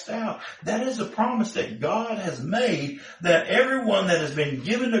cast out. That is a promise that God has made, that everyone that has been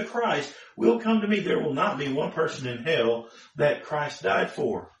given to Christ will come to me. There will not be one person in hell that Christ died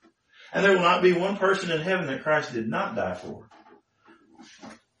for. And there will not be one person in heaven that Christ did not die for.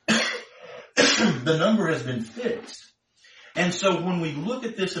 The number has been fixed. And so when we look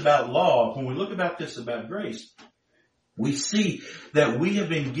at this about law, when we look about this about grace, we see that we have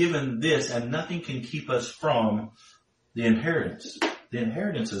been given this and nothing can keep us from the inheritance. The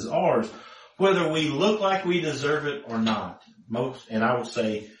inheritance is ours, whether we look like we deserve it or not. And I will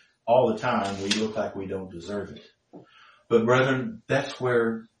say all the time, we look like we don't deserve it. But brethren, that's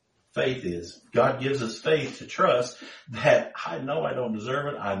where faith is. God gives us faith to trust that I know I don't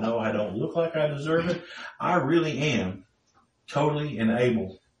deserve it. I know I don't look like I deserve it. I really am totally and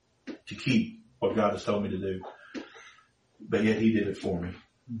able to keep what God has told me to do. But yet He did it for me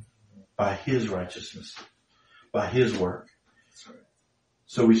by His righteousness, by His work.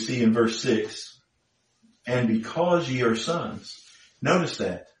 So we see in verse 6, and because ye are sons, notice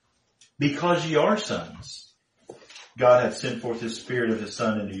that, because ye are sons, God hath sent forth His Spirit of His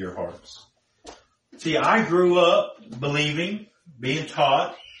Son into your hearts. See, I grew up believing, being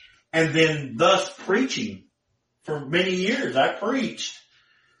taught, and then thus preaching. For many years I preached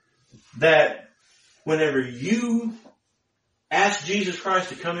that whenever you ask Jesus Christ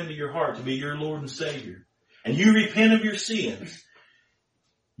to come into your heart to be your Lord and Savior, and you repent of your sins,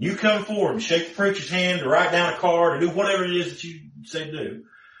 you come forward and shake the preacher's hand to write down a card or do whatever it is that you say to do.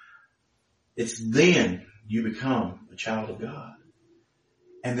 It's then you become a child of God.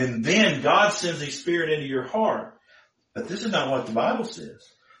 And then God sends His Spirit into your heart. But this is not what the Bible says.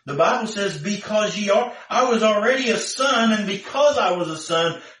 The Bible says, because ye are, I was already a son, and because I was a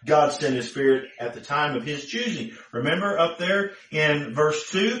son, God sent His Spirit at the time of His choosing. Remember up there in verse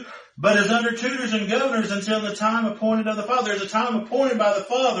 2? But as under tutors and governors until the time appointed of the Father. There's a time appointed by the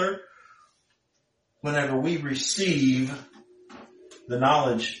Father whenever we receive the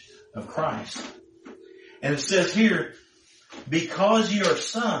knowledge of Christ. And it says here, because ye are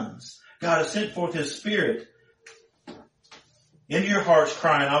sons, God has sent forth His Spirit into your hearts,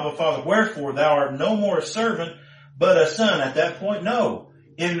 crying, Abba, Father. Wherefore thou art no more a servant, but a son. At that point, no.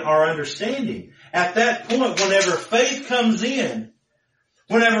 In our understanding. At that point, whenever faith comes in,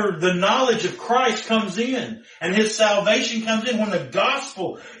 whenever the knowledge of Christ comes in, and His salvation comes in, when the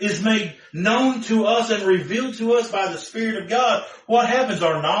gospel is made known to us and revealed to us by the Spirit of God, what happens?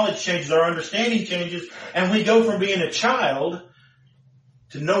 Our knowledge changes, our understanding changes, and we go from being a child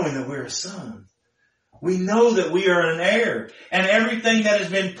to knowing that we're a son. We know that we are an heir, and everything that has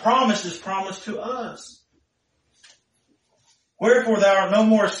been promised is promised to us. Wherefore thou art no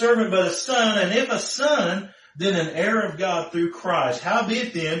more a servant but a son, and if a son, then an heir of God through Christ.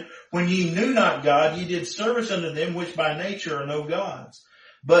 Howbeit then, when ye knew not God, ye did service unto them which by nature are no gods.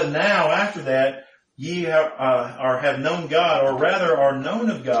 But now, after that, ye have known God, or rather are known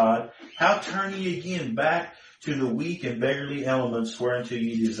of God, how turn ye again back to the weak and beggarly elements whereunto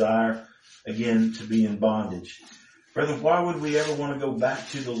ye desire again to be in bondage? Brethren, why would we ever want to go back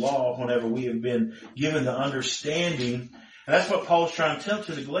to the law whenever we have been given the understanding? And that's what Paul's trying to tell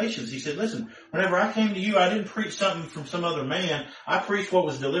to the Galatians. He said, listen, whenever I came to you, I didn't preach something from some other man. I preached what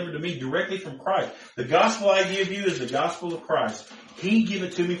was delivered to me directly from Christ. The gospel I give you is the gospel of Christ. He gave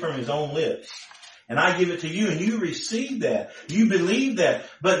it to me from His own lips. And I give it to you, and you receive that. You believe that.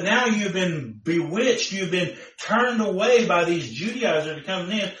 But now you've been bewitched. You've been turned away by these Judaizers that are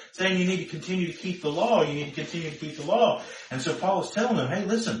coming in saying you need to continue to keep the law. You need to continue to keep the law. And so Paul is telling them, hey,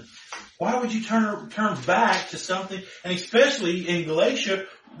 listen, why would you turn back to something? And especially in Galatia,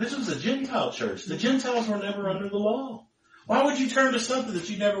 this was a Gentile church. The Gentiles were never under the law. Why would you turn to something that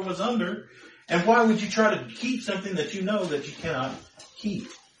you never was under? And why would you try to keep something that you know that you cannot keep?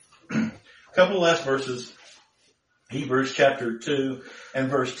 A couple of last verses. Hebrews chapter 2 and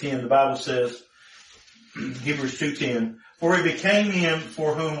verse 10. The Bible says, Hebrews 2:10, for He became Him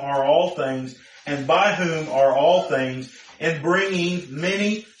for whom are all things, and by whom are all things, and bringing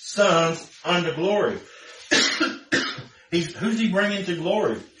many sons unto glory. Who's He bringing to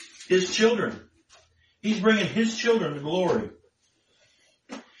glory? His children. He's bringing His children to glory.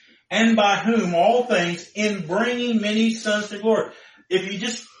 And by whom all things, in bringing many sons to glory. If you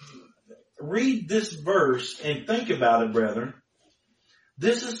just read this verse and think about it, brethren,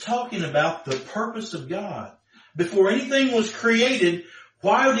 this is talking about the purpose of God. Before anything was created,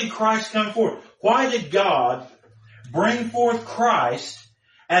 why did Christ come forth? Why did God bring forth Christ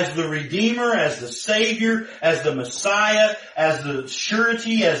as the Redeemer, as the Savior, as the Messiah, as the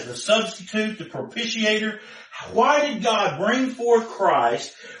surety, as the substitute, the propitiator. Why did God bring forth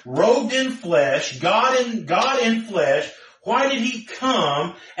Christ, robed in flesh, God in flesh? Why did He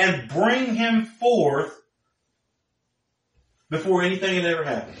come and bring Him forth before anything had ever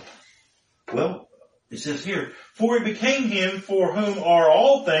happened? Well, it says here, for He became Him for whom are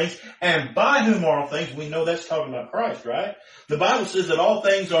all things, and by whom are all things. We know that's talking about Christ, right? The Bible says that all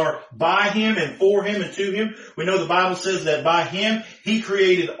things are by Him and for Him and to Him. We know the Bible says that by Him, He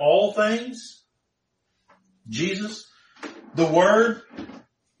created all things. Jesus, the Word,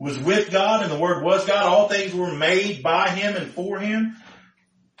 was with God and the Word was God. All things were made by Him and for Him,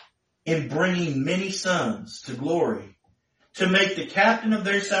 in bringing many sons to glory, to make the captain of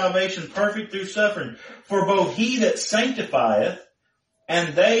their salvation perfect through suffering. For both He that sanctifieth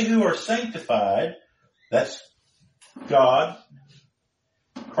and they who are sanctified, that's God,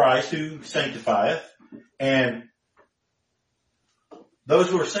 Christ who sanctifieth, and those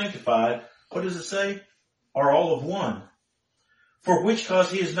who are sanctified, what does it say? Are all of one. For which cause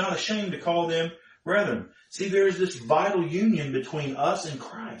He is not ashamed to call them brethren. See, there is this vital union between us and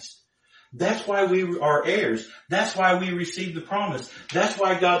Christ. That's why we are heirs. That's why we receive the promise. That's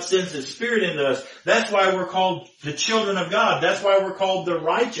why God sends His Spirit into us. That's why we're called the children of God. That's why we're called the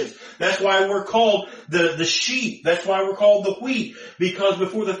righteous. That's why we're called the sheep. That's why we're called the wheat. Because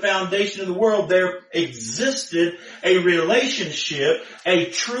before the foundation of the world, there existed a relationship, a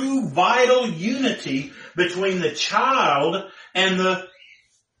true vital unity between the child and the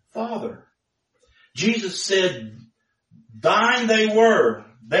Father. Jesus said, thine they were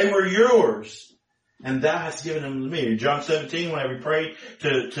yours, and thou hast given them to me. In John 17, whenever He prayed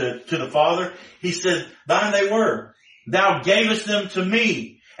to the Father, He said, thine they were. Thou gavest them to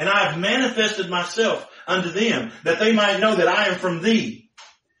me, and I have manifested myself unto them, that they might know that I am from Thee.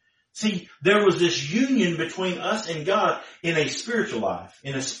 See, there was this union between us and God in a spiritual life,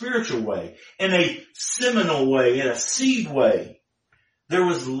 in a spiritual way, in a seminal way, in a seed way. There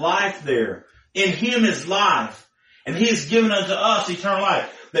was life there. In Him is life. And He has given unto us eternal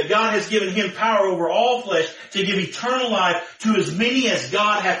life. That God has given Him power over all flesh to give eternal life to as many as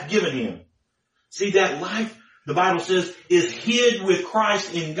God hath given Him. See, that life, the Bible says, is hid with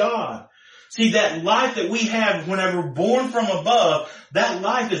Christ in God. See, that life that we have whenever born from above, that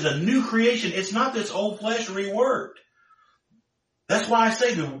life is a new creation. It's not this old flesh reworked. That's why I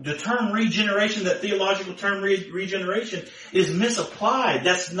say the term regeneration, that theological term regeneration, is misapplied.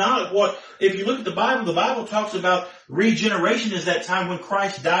 That's not what, if you look at the Bible talks about regeneration is that time when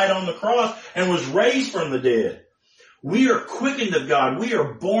Christ died on the cross and was raised from the dead. We are quickened of God. We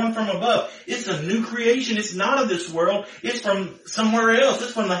are born from above. It's a new creation. It's not of this world. It's from somewhere else.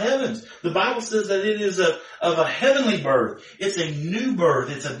 It's from the heavens. The Bible says that it is of a heavenly birth. It's a new birth.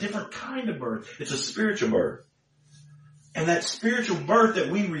 It's a different kind of birth. It's a spiritual birth. And that spiritual birth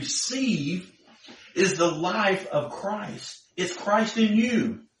that we receive is the life of Christ. It's Christ in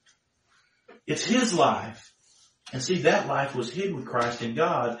you. It's His life. And see, that life was hid with Christ in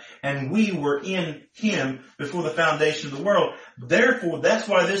God, and we were in Him before the foundation of the world. Therefore, that's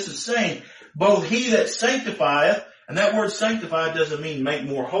why this is saying, both He that sanctifieth, and that word sanctify doesn't mean make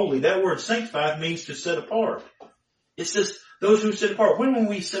more holy. That word sanctify means to set apart. It says, those who set apart. When were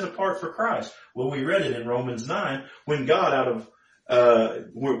we set apart for Christ? Well, we read it in Romans 9, when God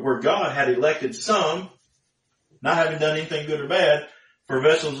where God had elected some, not having done anything good or bad, for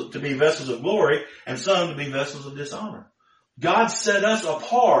vessels to be vessels of glory, and some to be vessels of dishonor. God set us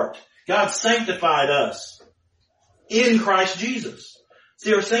apart. God sanctified us in Christ Jesus.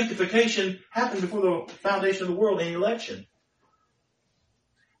 See, our sanctification happened before the foundation of the world in election.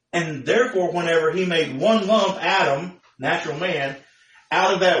 And therefore, whenever He made one lump, Adam, natural man,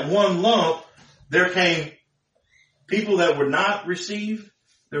 out of that one lump, there came people that would not receive.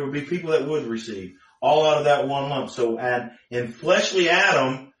 There would be people that would receive. All out of that one lump. So, and in fleshly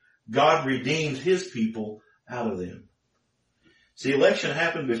Adam, God redeemed His people out of them. See, election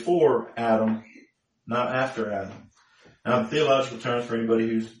happened before Adam, not after Adam. Now, the theological terms for anybody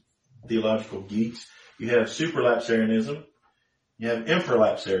who's theological geeks, you have superlapsarianism, you have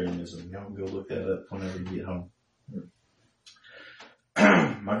infralapsarianism. Y'all can go look that up whenever you get home.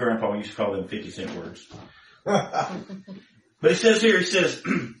 My grandpa used to call them 50-cent words. But he says here,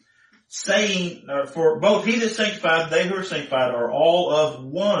 saying, for both He that sanctified, they who are sanctified are all of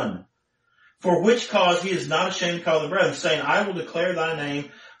one. For which cause He is not ashamed to call them brethren, saying, I will declare Thy name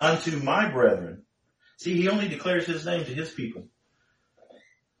unto my brethren. See, He only declares His name to His people.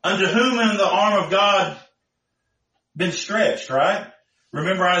 Unto whom in the arm of God been stretched, right?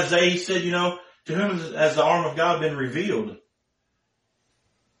 Remember Isaiah said, to whom has the arm of God been revealed?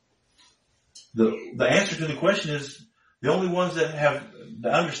 The answer to the question is the only ones that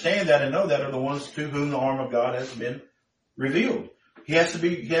understand that and know that are the ones to whom the arm of God has been revealed. He has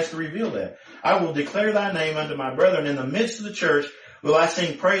to reveal that. I will declare thy name unto my brethren. In the midst of the church will I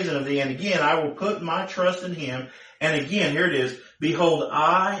sing praise unto thee. And again, I will put my trust in him. And again, here it is. Behold,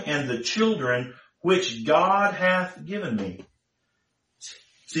 I and the children which God hath given me.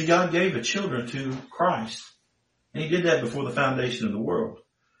 See, God gave the children to Christ. And he did that before the foundation of the world.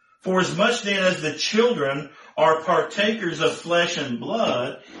 For as much then as the children are partakers of flesh and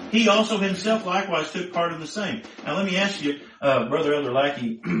blood, he also himself likewise took part of the same. Now let me ask you, Brother Elder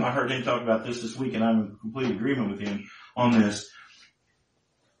Lackey, I heard him talk about this week, and I'm in complete agreement with him on this.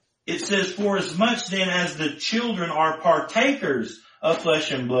 It says, for as much then as the children are partakers of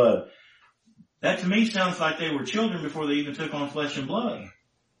flesh and blood. That to me sounds like they were children before they even took on flesh and blood.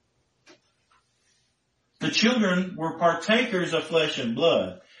 The children were partakers of flesh and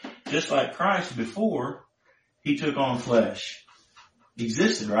blood. Just like Christ before he took on flesh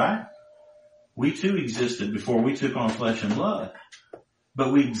existed, right? We too existed before we took on flesh and blood.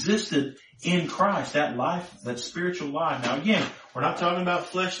 But we existed in Christ, that life, that spiritual life. Now again, we're not talking about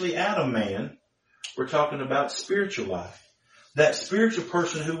fleshly Adam man. We're talking about spiritual life. That spiritual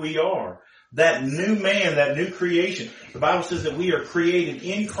person who we are. That new man, that new creation. The Bible says that we are created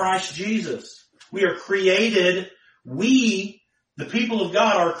in Christ Jesus. We are created, the people of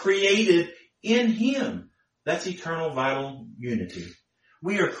God are created in him. That's eternal vital unity.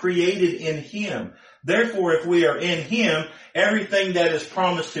 We are created in him. Therefore, if we are in him, everything that is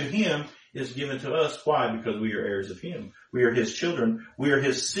promised to him is given to us. Why? Because we are heirs of him. We are his children. We are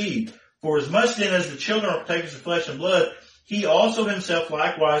his seed. For as much then as the children are partakers of flesh and blood, he also himself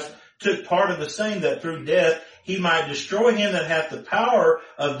likewise took part of the same, that through death he might destroy him that hath the power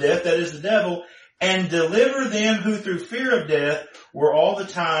of death, that is the devil, and deliver them who through fear of death were all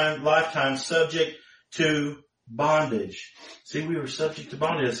the lifetime subject to bondage. See, we were subject to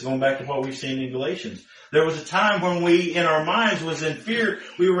bondage. That's going back to what we've seen in Galatians. There was a time when we, in our minds, was in fear.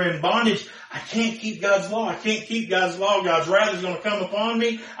 We were in bondage. I can't keep God's law. I can't keep God's law. God's wrath is going to come upon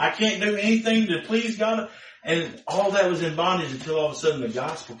me. I can't do anything to please God. And all that was in bondage until all of a sudden the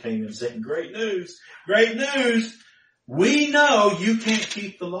gospel came in saying, great news, great news. We know you can't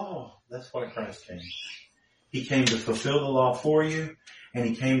keep the law. That's why Christ came. He came to fulfill the law for you, and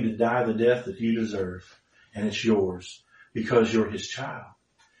he came to die the death that you deserve. And it's yours because you're his child.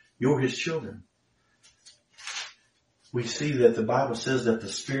 You're his children. We see that the Bible says that the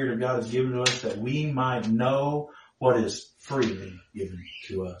Spirit of God is given to us that we might know what is freely given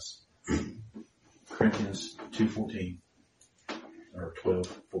to us. Corinthians 2:14 or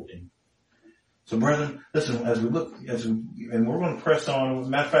 12:14. So brethren, listen, as we look, and we're going to press on. As a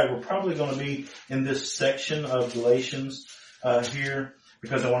matter of fact, we're probably going to be in this section of Galatians, here,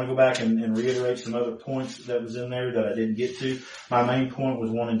 because I want to go back and reiterate some other points that was in there that I didn't get to. My main point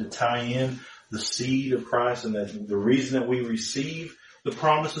was wanting to tie in the seed of Christ, and that the reason that we receive the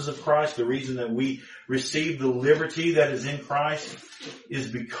promises of Christ, the reason that we receive the liberty that is in Christ is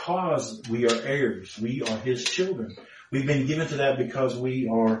because we are heirs. We are his children. We've been given to that because we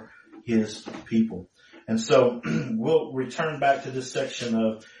are his people. And so we'll return back to this section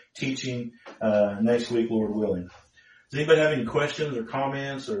of teaching next week, Lord willing. Does anybody have any questions or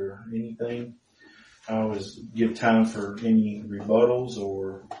comments or anything? I always give time for any rebuttals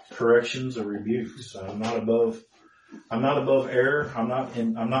or corrections or rebukes. I'm not above error. I'm not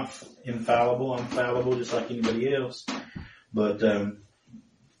infallible. I'm fallible just like anybody else. But as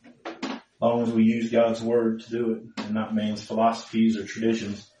long as we use God's word to do it and not man's philosophies or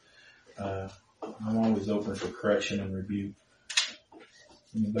traditions, I'm always open for correction and rebuke.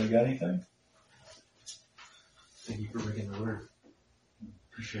 Anybody got anything? Thank you for reading the word.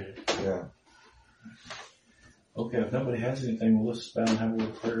 Appreciate it. Yeah. Okay, if nobody has anything, well, let's bow and have a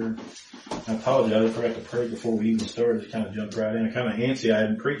little prayer. I apologize, I forgot to pray before we even started. Just kind of jumped right in. I'm kind of antsy. I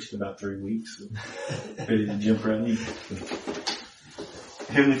hadn't preached in about 3 weeks. So ready to jump right in.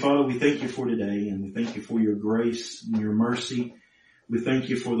 Heavenly Father, we thank you for today, and we thank you for your grace and your mercy. We thank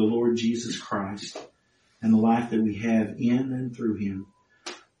you for the Lord Jesus Christ and the life that we have in and through him.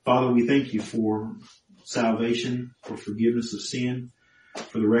 Father, we thank you for salvation, for forgiveness of sin,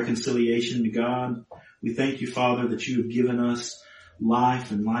 for the reconciliation to God. We thank you, Father, that you have given us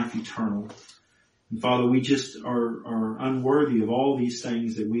life and life eternal. And Father, we just are unworthy of all these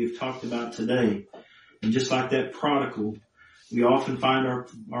things that we have talked about today. And just like that prodigal, we often find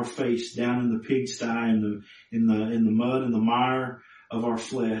our face down in the pigsty, in the mud and the mire of our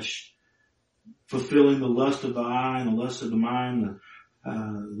flesh, fulfilling the lust of the eye and the lust of the mind,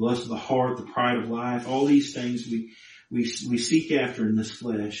 the lust of the heart, the pride of life. All these things we seek after in this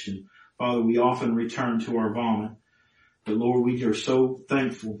flesh. And Father, we often return to our vomit. But Lord, we are so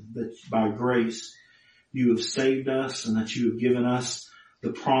thankful that by grace you have saved us and that you have given us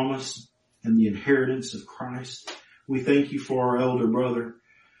the promise and the inheritance of Christ. We thank you for our elder brother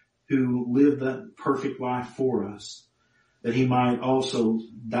who lived that perfect life for us, that he might also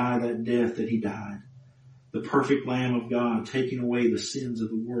die that death that he died. The perfect Lamb of God taking away the sins of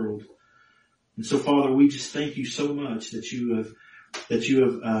the world. And so Father, we just thank you so much that you have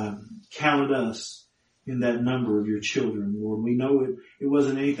counted us in that number of your children, Lord. We know it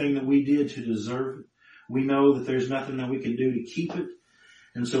wasn't anything that we did to deserve it. We know that there's nothing that we can do to keep it.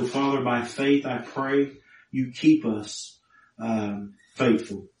 And so Father, by faith, I pray you keep us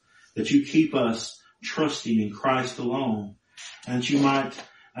faithful, that you keep us trusting in Christ alone, and that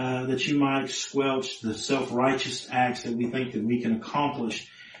you might squelch the self-righteous acts that we think that we can accomplish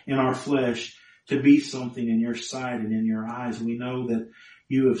in our flesh to be something in your sight and in your eyes. We know that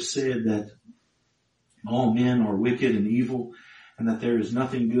you have said that all men are wicked and evil, and that there is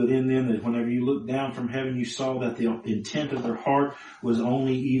nothing good in them, that whenever you looked down from heaven, you saw that the intent of their heart was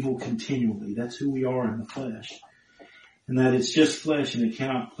only evil continually. That's who we are in the flesh. And that it's just flesh and it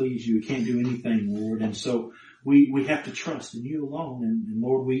cannot please you. It can't do anything, Lord. And so we have to trust in you alone. And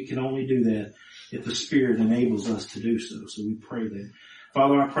Lord, we can only do that if the Spirit enables us to do so. So we pray that.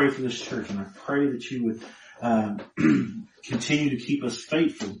 Father, I pray for this church, and I pray that you would continue to keep us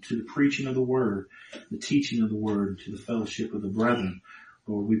faithful to the preaching of the Word, the teaching of the Word, to the fellowship of the brethren.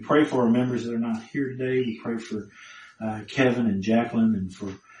 Lord, we pray for our members that are not here today. We pray for Kevin and Jacqueline and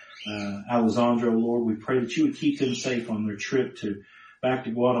for Alessandro, Lord. We pray that you would keep them safe on their trip back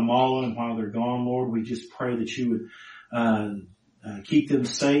to Guatemala, and while they're gone, Lord, we just pray that you would keep them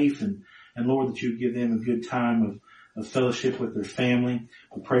safe, and Lord, that you would give them a good time of fellowship with their family.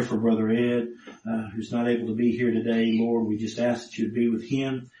 We pray for Brother Ed, who's not able to be here today. Lord, we just ask that you would be with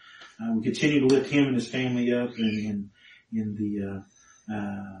him. We continue to lift him and his family up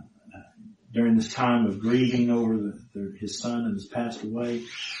during this time of grieving over his son that has passed away,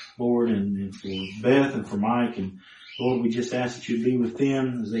 Lord, and for Beth and for Mike. And Lord, we just ask that you be with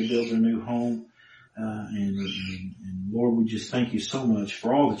them as they build their new home. And Lord, we just thank you so much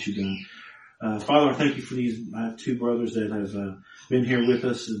for all that you've done. Father, I thank you for these two brothers that have been here with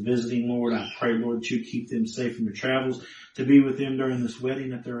us visiting, Lord. I pray, Lord, that you keep them safe in their travels, to be with them during this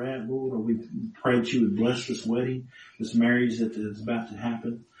wedding that they're at, Lord. Or we pray that you would bless this wedding, this marriage that is about to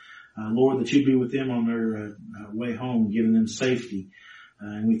happen. Lord, that you'd be with them on their way home, giving them safety.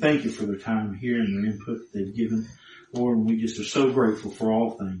 And we thank you for their time here and their input that they've given. Lord, and we just are so grateful for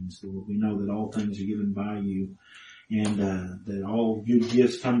all things, Lord. We know that all things are given by you, and that all good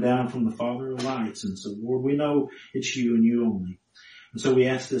gifts come down from the Father of lights. And so, Lord, we know it's you and you only. And so we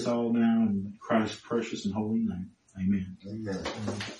ask this all now in Christ's precious and holy name. Amen. Amen.